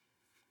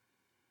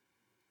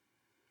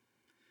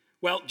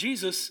 Well,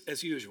 Jesus,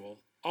 as usual,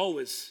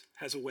 always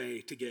has a way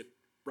to get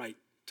right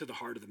to the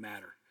heart of the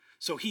matter.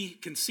 So he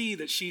can see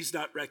that she's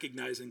not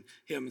recognizing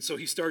him. And so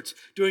he starts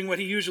doing what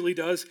he usually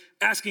does,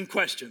 asking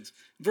questions.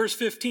 Verse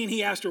 15,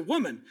 he asked her,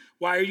 "Woman,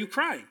 why are you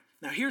crying?"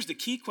 Now here's the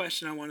key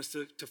question I want us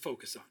to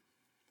focus on.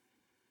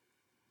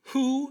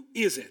 Who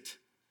is it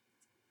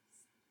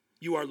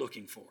you are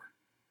looking for?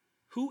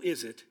 Who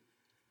is it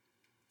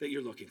that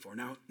you're looking for?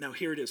 Now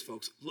here it is,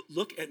 folks.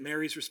 Look at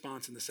Mary's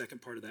response in the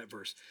second part of that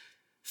verse.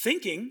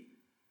 Thinking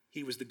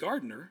he was the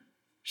gardener,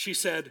 she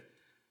said,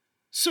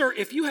 Sir,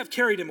 if you have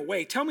carried him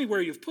away, tell me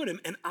where you've put him,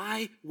 and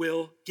I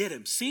will get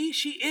him. See,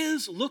 she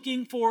is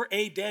looking for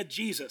a dead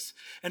Jesus.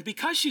 And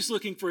because she's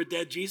looking for a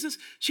dead Jesus,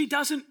 she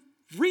doesn't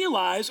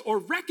realize or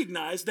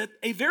recognize that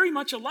a very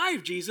much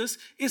alive Jesus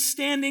is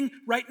standing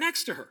right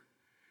next to her.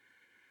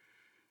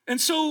 And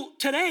so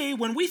today,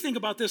 when we think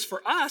about this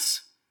for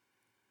us,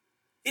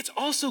 it's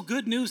also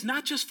good news,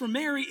 not just for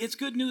Mary, it's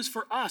good news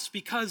for us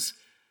because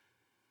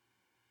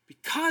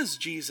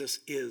Jesus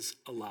is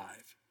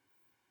alive.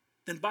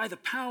 Then by the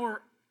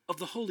power of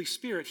the Holy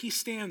Spirit, he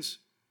stands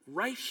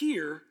right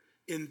here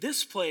in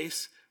this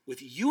place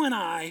with you and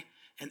I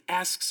and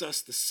asks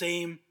us the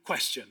same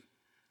question.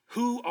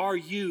 Who are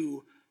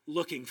you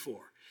looking for?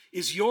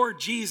 Is your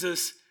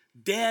Jesus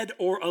dead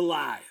or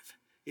alive?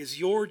 Is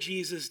your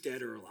Jesus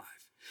dead or alive?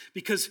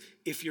 Because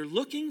if you're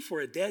looking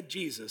for a dead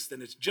Jesus,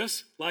 then it's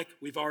just like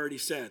we've already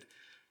said.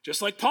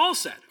 Just like Paul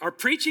said, our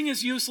preaching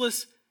is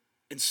useless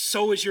and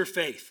so is your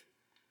faith.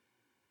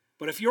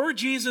 But if your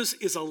Jesus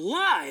is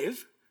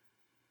alive,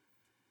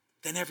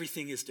 then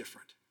everything is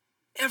different.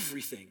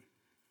 Everything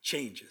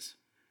changes.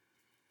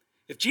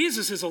 If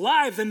Jesus is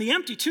alive, then the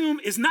empty tomb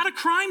is not a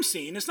crime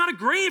scene. It's not a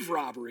grave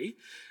robbery.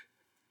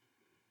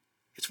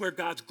 It's where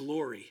God's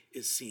glory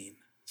is seen.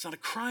 It's not a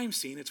crime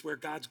scene. It's where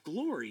God's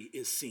glory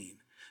is seen.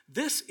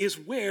 This is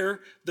where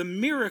the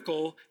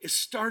miracle is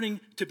starting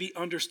to be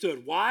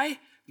understood. Why?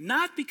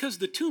 Not because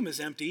the tomb is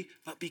empty,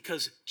 but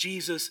because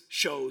Jesus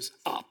shows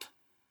up.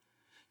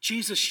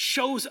 Jesus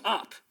shows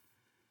up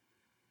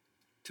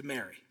to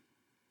Mary.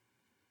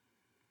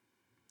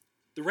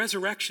 The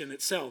resurrection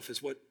itself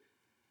is what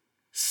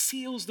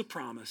seals the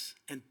promise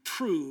and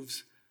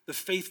proves the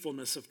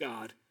faithfulness of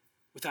God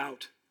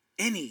without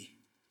any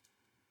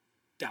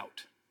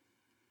doubt.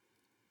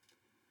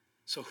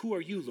 So who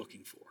are you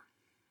looking for?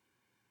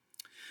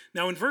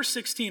 Now in verse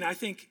 16, I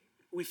think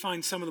we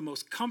find some of the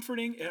most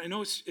comforting, I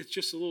know it's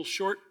just a little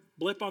short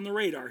blip on the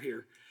radar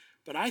here,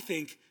 but I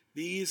think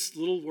these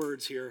little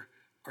words here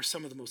are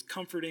some of the most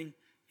comforting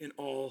in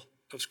all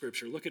of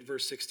Scripture. Look at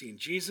verse 16.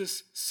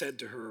 Jesus said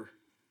to her,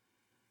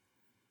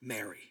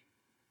 Mary.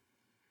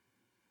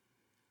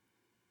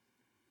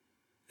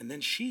 And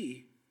then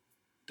she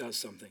does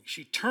something.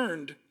 She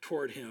turned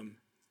toward him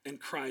and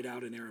cried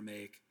out in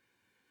Aramaic,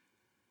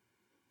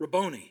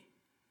 Rabboni,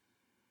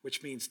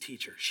 which means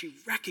teacher. She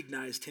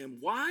recognized him.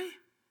 Why?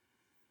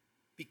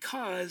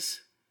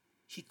 Because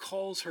he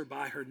calls her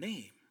by her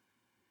name.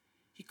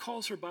 He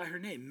calls her by her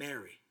name,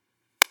 Mary.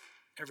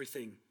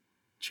 Everything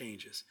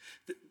changes.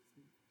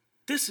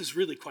 This is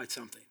really quite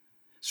something.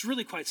 It's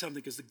really quite something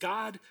because the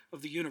God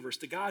of the universe,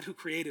 the God who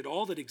created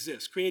all that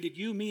exists, created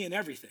you, me, and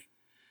everything,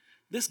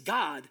 this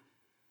God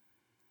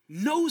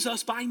knows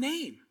us by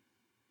name.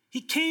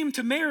 He came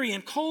to Mary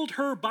and called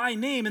her by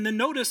name. And then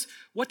notice,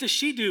 what does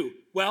she do?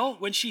 Well,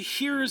 when she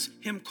hears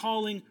him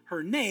calling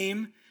her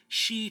name,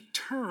 she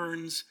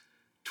turns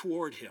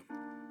toward him.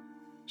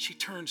 She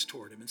turns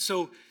toward him. And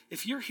so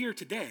if you're here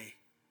today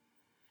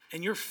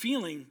and you're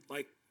feeling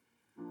like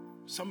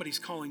somebody's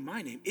calling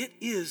my name, it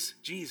is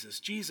Jesus.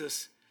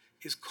 Jesus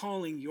is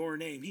calling your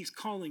name. He's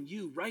calling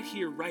you right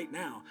here, right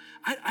now.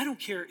 I don't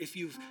care if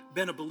you've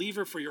been a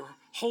believer for your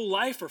whole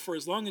life or for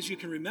as long as you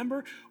can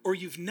remember, or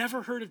you've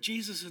never heard of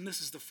Jesus and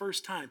this is the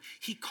first time.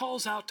 He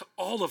calls out to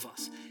all of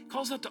us. He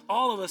calls out to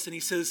all of us and he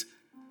says,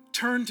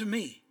 turn to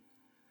me.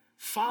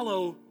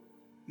 Follow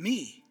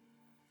me.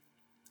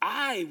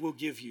 I will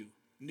give you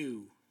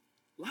new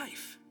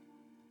life.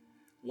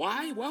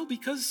 Why? Well,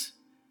 because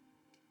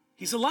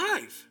he's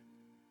alive.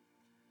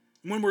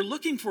 When we're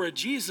looking for a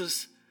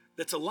Jesus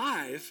that's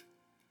alive,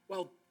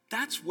 well,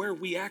 that's where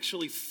we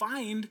actually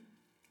find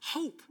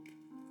hope.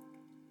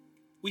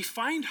 We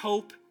find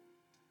hope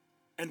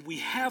and we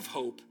have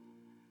hope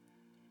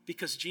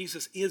because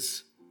Jesus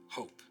is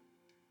hope.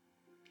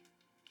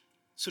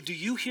 So do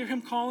you hear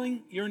him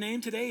calling your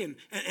name today?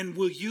 And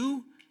will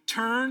you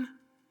turn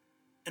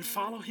and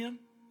follow him?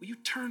 Will you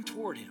turn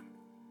toward him?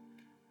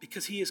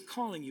 Because he is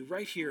calling you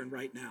right here and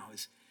right now.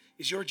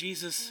 Is your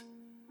Jesus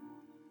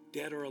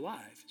dead or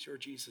alive? Is your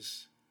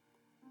Jesus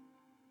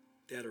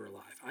dead or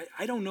alive?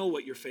 I don't know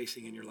what you're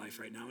facing in your life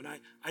right now, and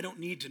I don't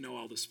need to know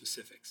all the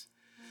specifics.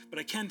 But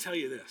I can tell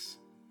you this.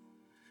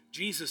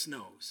 Jesus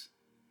knows,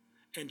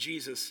 and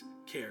Jesus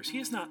cares. He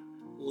has not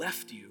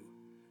left you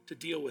to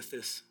deal with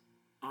this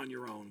on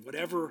your own.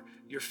 Whatever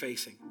you're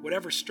facing,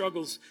 whatever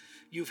struggles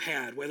you've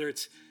had, whether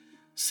it's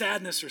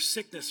sadness or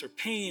sickness or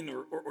pain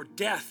or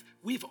death,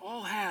 we've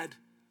all had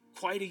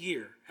quite a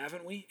year,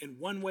 haven't we? In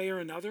one way or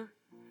another.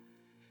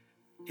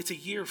 It's a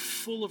year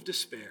full of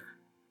despair.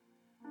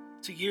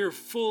 It's a year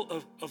full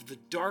of the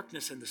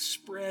darkness and the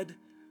spread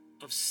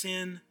of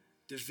sin,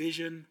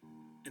 division,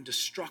 and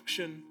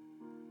destruction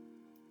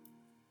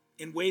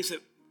in ways that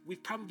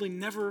we've probably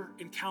never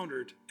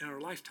encountered in our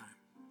lifetime.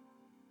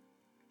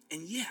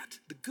 And yet,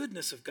 the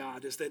goodness of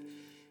God is that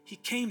he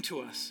came to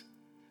us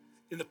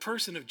in the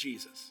person of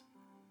Jesus.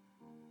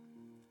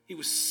 He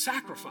was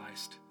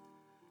sacrificed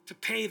to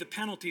pay the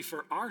penalty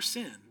for our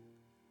sin.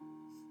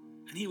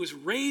 And he was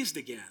raised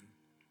again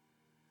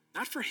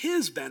not for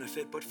his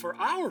benefit, but for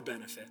our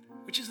benefit,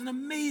 which is an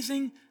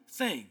amazing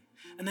thing.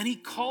 And then he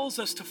calls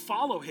us to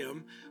follow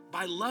him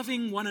by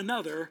loving one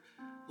another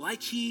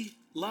like he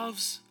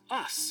loves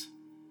us.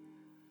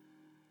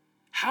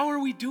 How are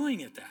we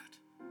doing at that?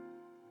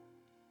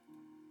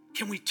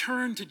 Can we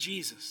turn to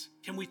Jesus?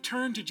 Can we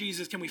turn to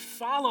Jesus? Can we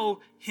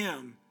follow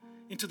him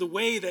into the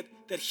way that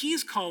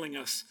he's calling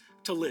us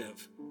to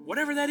live,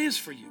 whatever that is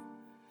for you?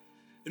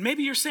 And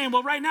maybe you're saying,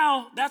 well, right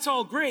now, that's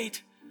all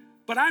great,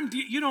 but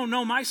you don't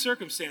know my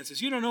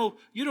circumstances. You don't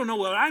know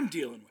what I'm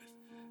dealing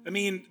with. I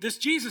mean, this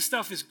Jesus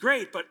stuff is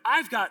great, but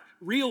I've got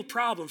real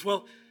problems.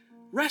 Well,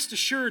 rest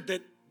assured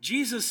that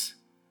Jesus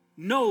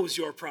knows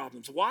your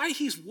problems, why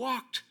he's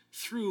walked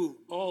through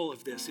all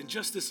of this. In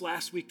just this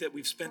last week that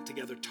we've spent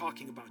together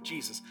talking about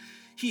Jesus,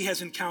 he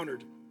has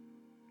encountered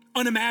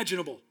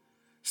unimaginable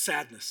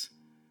sadness,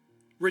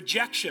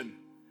 rejection,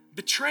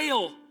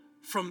 betrayal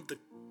from the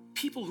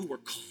people who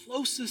were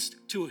closest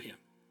to him,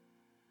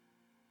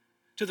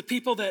 to the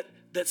people that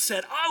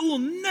said, I will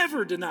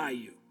never deny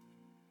you.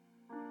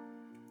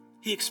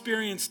 He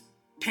experienced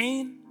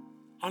pain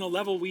on a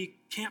level we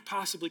can't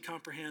possibly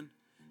comprehend.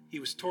 He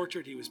was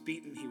tortured, he was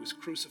beaten, he was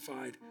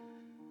crucified,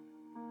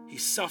 he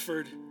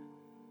suffered,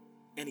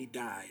 and he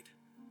died.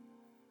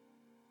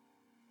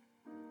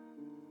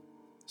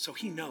 So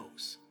he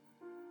knows.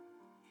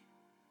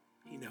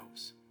 He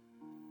knows.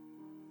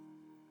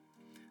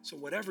 So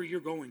whatever you're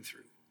going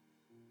through,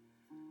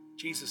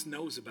 Jesus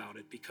knows about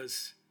it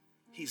because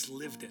he's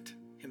lived it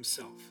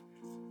himself.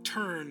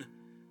 Turn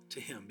to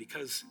him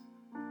because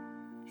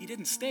he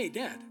didn't stay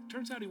dead.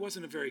 Turns out he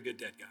wasn't a very good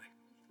dead guy.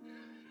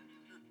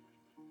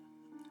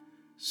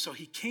 So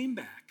he came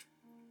back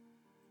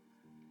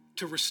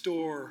to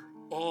restore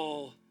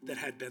all that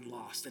had been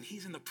lost. And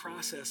he's in the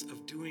process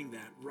of doing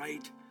that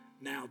right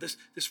now.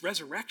 This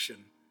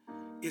resurrection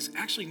is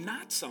actually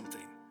not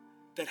something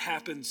that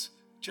happens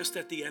just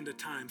at the end of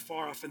time,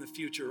 far off in the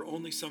future, or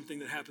only something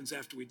that happens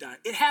after we die.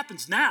 It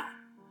happens now.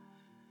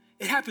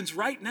 It happens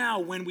right now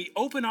when we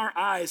open our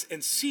eyes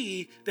and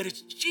see that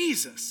it's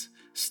Jesus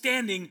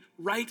standing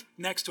right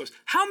next to us.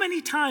 How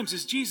many times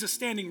is Jesus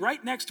standing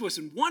right next to us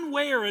in one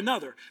way or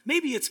another?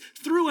 Maybe it's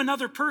through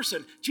another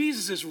person.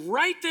 Jesus is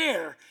right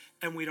there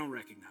and we don't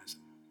recognize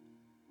him.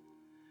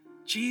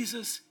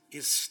 Jesus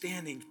is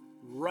standing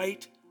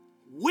right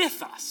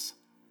with us.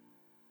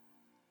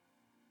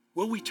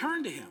 Will we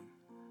turn to him?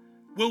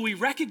 Will we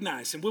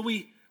recognize him? Will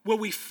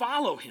we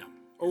follow him?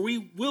 Or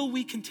will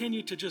we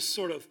continue to just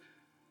sort of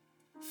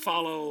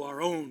follow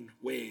our own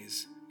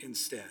ways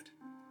instead?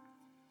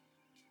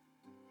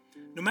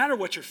 No matter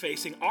what you're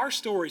facing, our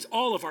stories,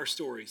 all of our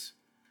stories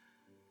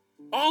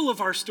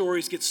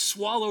get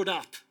swallowed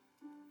up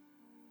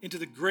into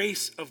the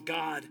grace of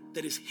God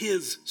that is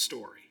his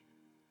story.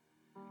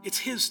 It's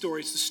his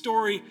story. It's the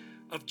story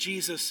of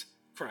Jesus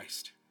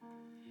Christ.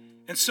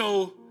 And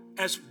so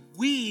as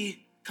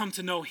we come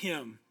to know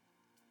him,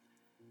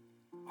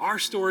 our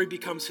story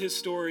becomes his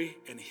story,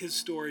 and his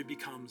story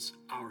becomes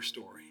our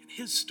story. And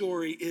his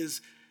story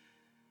is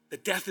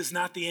that death is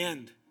not the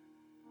end.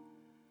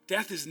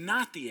 Death is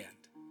not the end.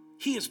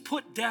 He has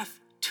put death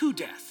to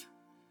death.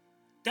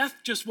 Death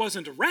just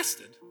wasn't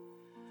arrested.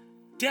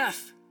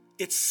 Death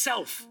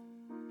itself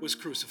was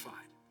crucified.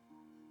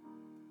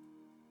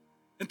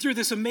 And through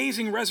this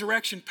amazing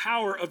resurrection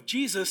power of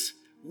Jesus,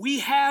 we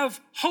have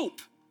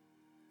hope.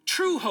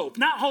 True hope.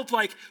 Not hope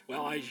like,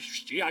 well, I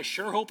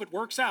sure hope it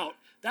works out.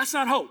 That's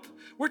not hope.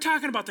 We're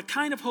talking about the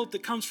kind of hope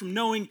that comes from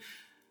knowing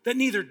that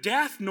neither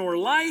death nor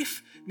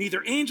life,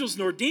 neither angels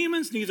nor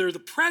demons, neither the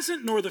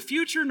present nor the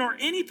future, nor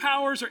any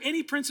powers or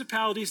any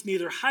principalities,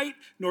 neither height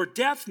nor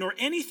depth nor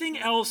anything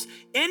else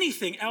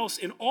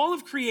in all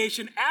of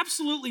creation,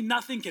 absolutely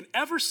nothing can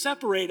ever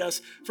separate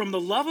us from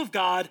the love of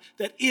God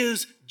that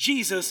is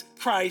Jesus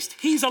Christ.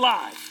 He's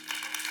alive.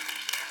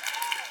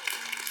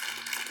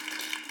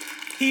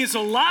 He is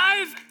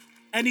alive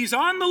and he's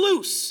on the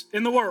loose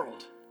in the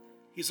world.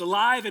 He's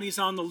alive and he's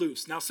on the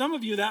loose. Now, some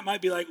of you that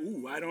might be like,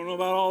 ooh, I don't know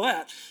about all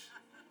that.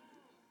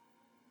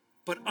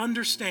 But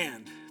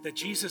understand that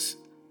Jesus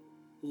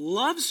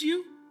loves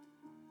you,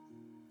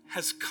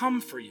 has come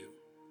for you.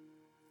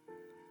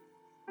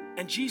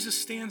 And Jesus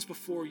stands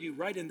before you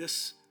right in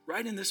this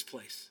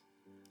place,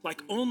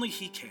 like only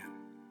he can.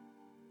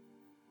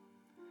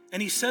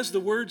 And he says the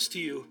words to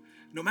you,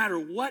 no matter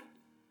what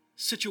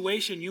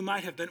situation you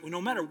might have been,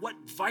 no matter what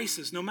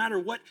vices, no matter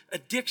what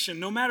addiction,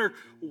 no matter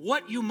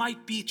what you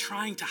might be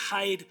trying to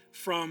hide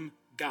from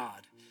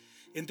God.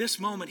 In this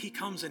moment, he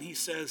comes and he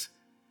says,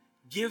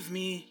 give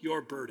me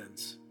your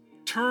burdens.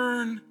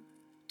 Turn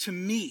to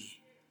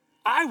me.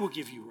 I will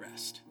give you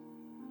rest.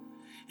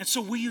 And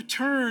so will you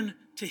turn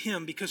to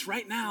him? Because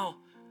right now,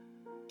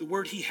 the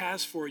word he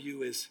has for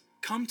you is,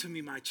 come to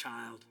me, my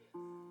child.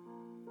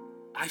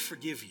 I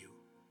forgive you.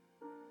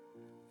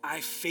 I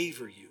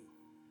favor you.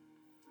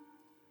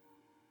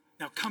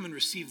 Now come and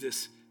receive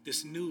this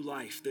new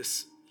life,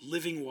 this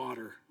living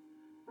water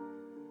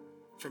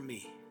from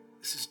me.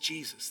 This is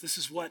Jesus. This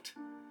is what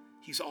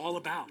he's all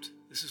about.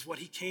 This is what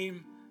he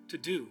came to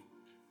do.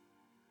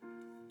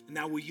 And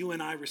now will you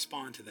and I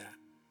respond to that?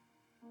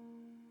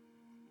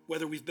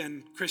 Whether we've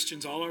been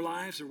Christians all our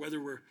lives or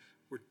whether we're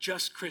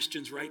just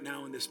Christians right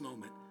now in this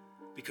moment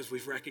because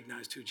we've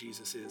recognized who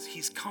Jesus is.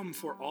 He's come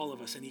for all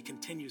of us and he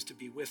continues to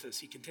be with us.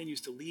 He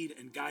continues to lead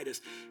and guide us.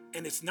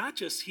 And it's not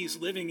just he's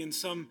living in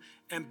some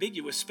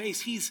ambiguous space.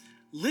 He's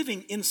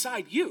living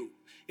inside you.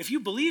 If you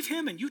believe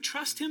him and you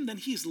trust him, then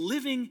he's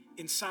living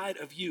inside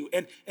of you.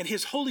 And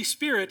his Holy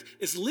Spirit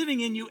is living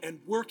in you and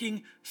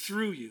working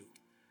through you.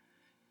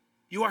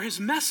 You are his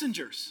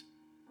messengers.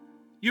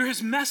 You're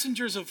his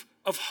messengers of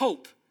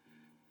hope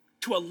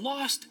to a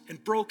lost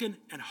and broken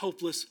and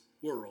hopeless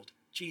world.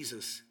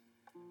 Jesus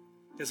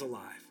is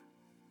alive.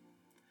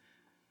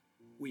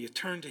 Will you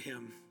turn to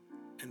him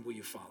and will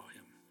you follow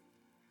him?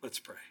 Let's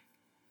pray.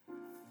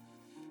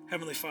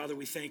 Heavenly Father,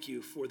 we thank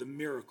you for the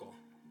miracle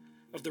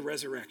of the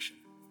resurrection.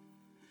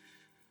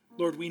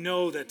 Lord, we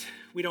know that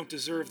we don't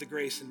deserve the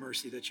grace and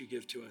mercy that you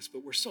give to us,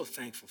 but we're so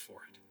thankful for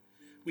it.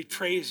 We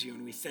praise you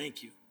and we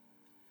thank you.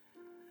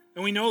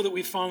 And we know that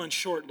we've fallen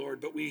short,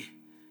 Lord, but we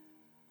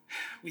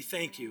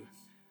thank you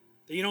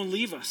that you don't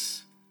leave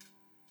us.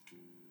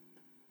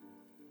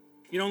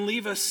 You don't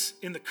leave us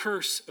in the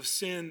curse of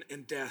sin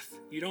and death.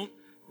 You don't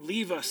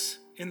leave us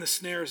in the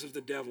snares of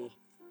the devil.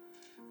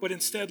 But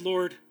instead,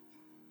 Lord,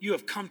 you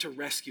have come to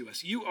rescue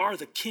us. You are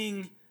the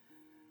King,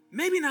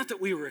 maybe not that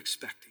we were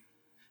expecting,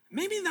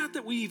 maybe not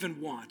that we even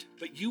want,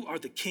 but you are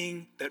the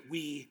King that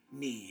we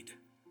need.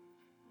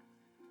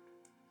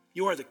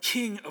 You are the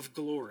King of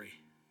glory.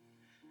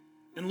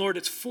 And Lord,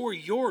 it's for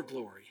your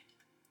glory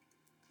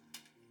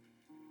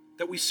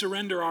that we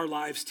surrender our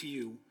lives to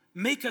you.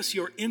 Make us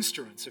your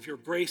instruments of your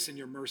grace and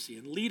your mercy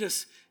and lead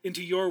us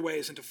into your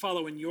ways and to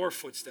follow in your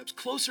footsteps,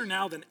 closer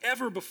now than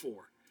ever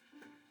before.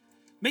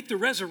 Make the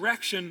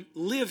resurrection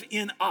live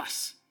in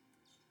us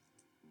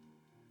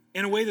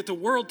in a way that the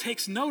world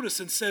takes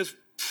notice and says,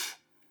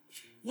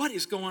 what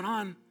is going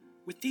on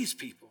with these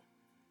people?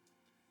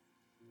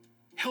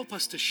 Help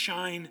us to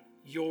shine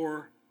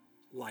your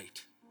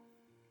light.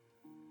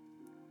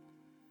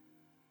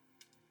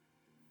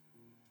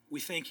 We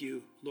thank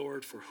you,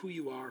 Lord, for who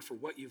you are, for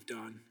what you've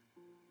done,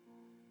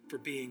 for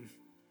being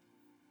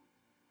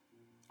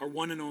our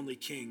one and only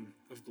King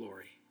of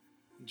glory.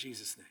 In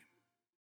Jesus' name.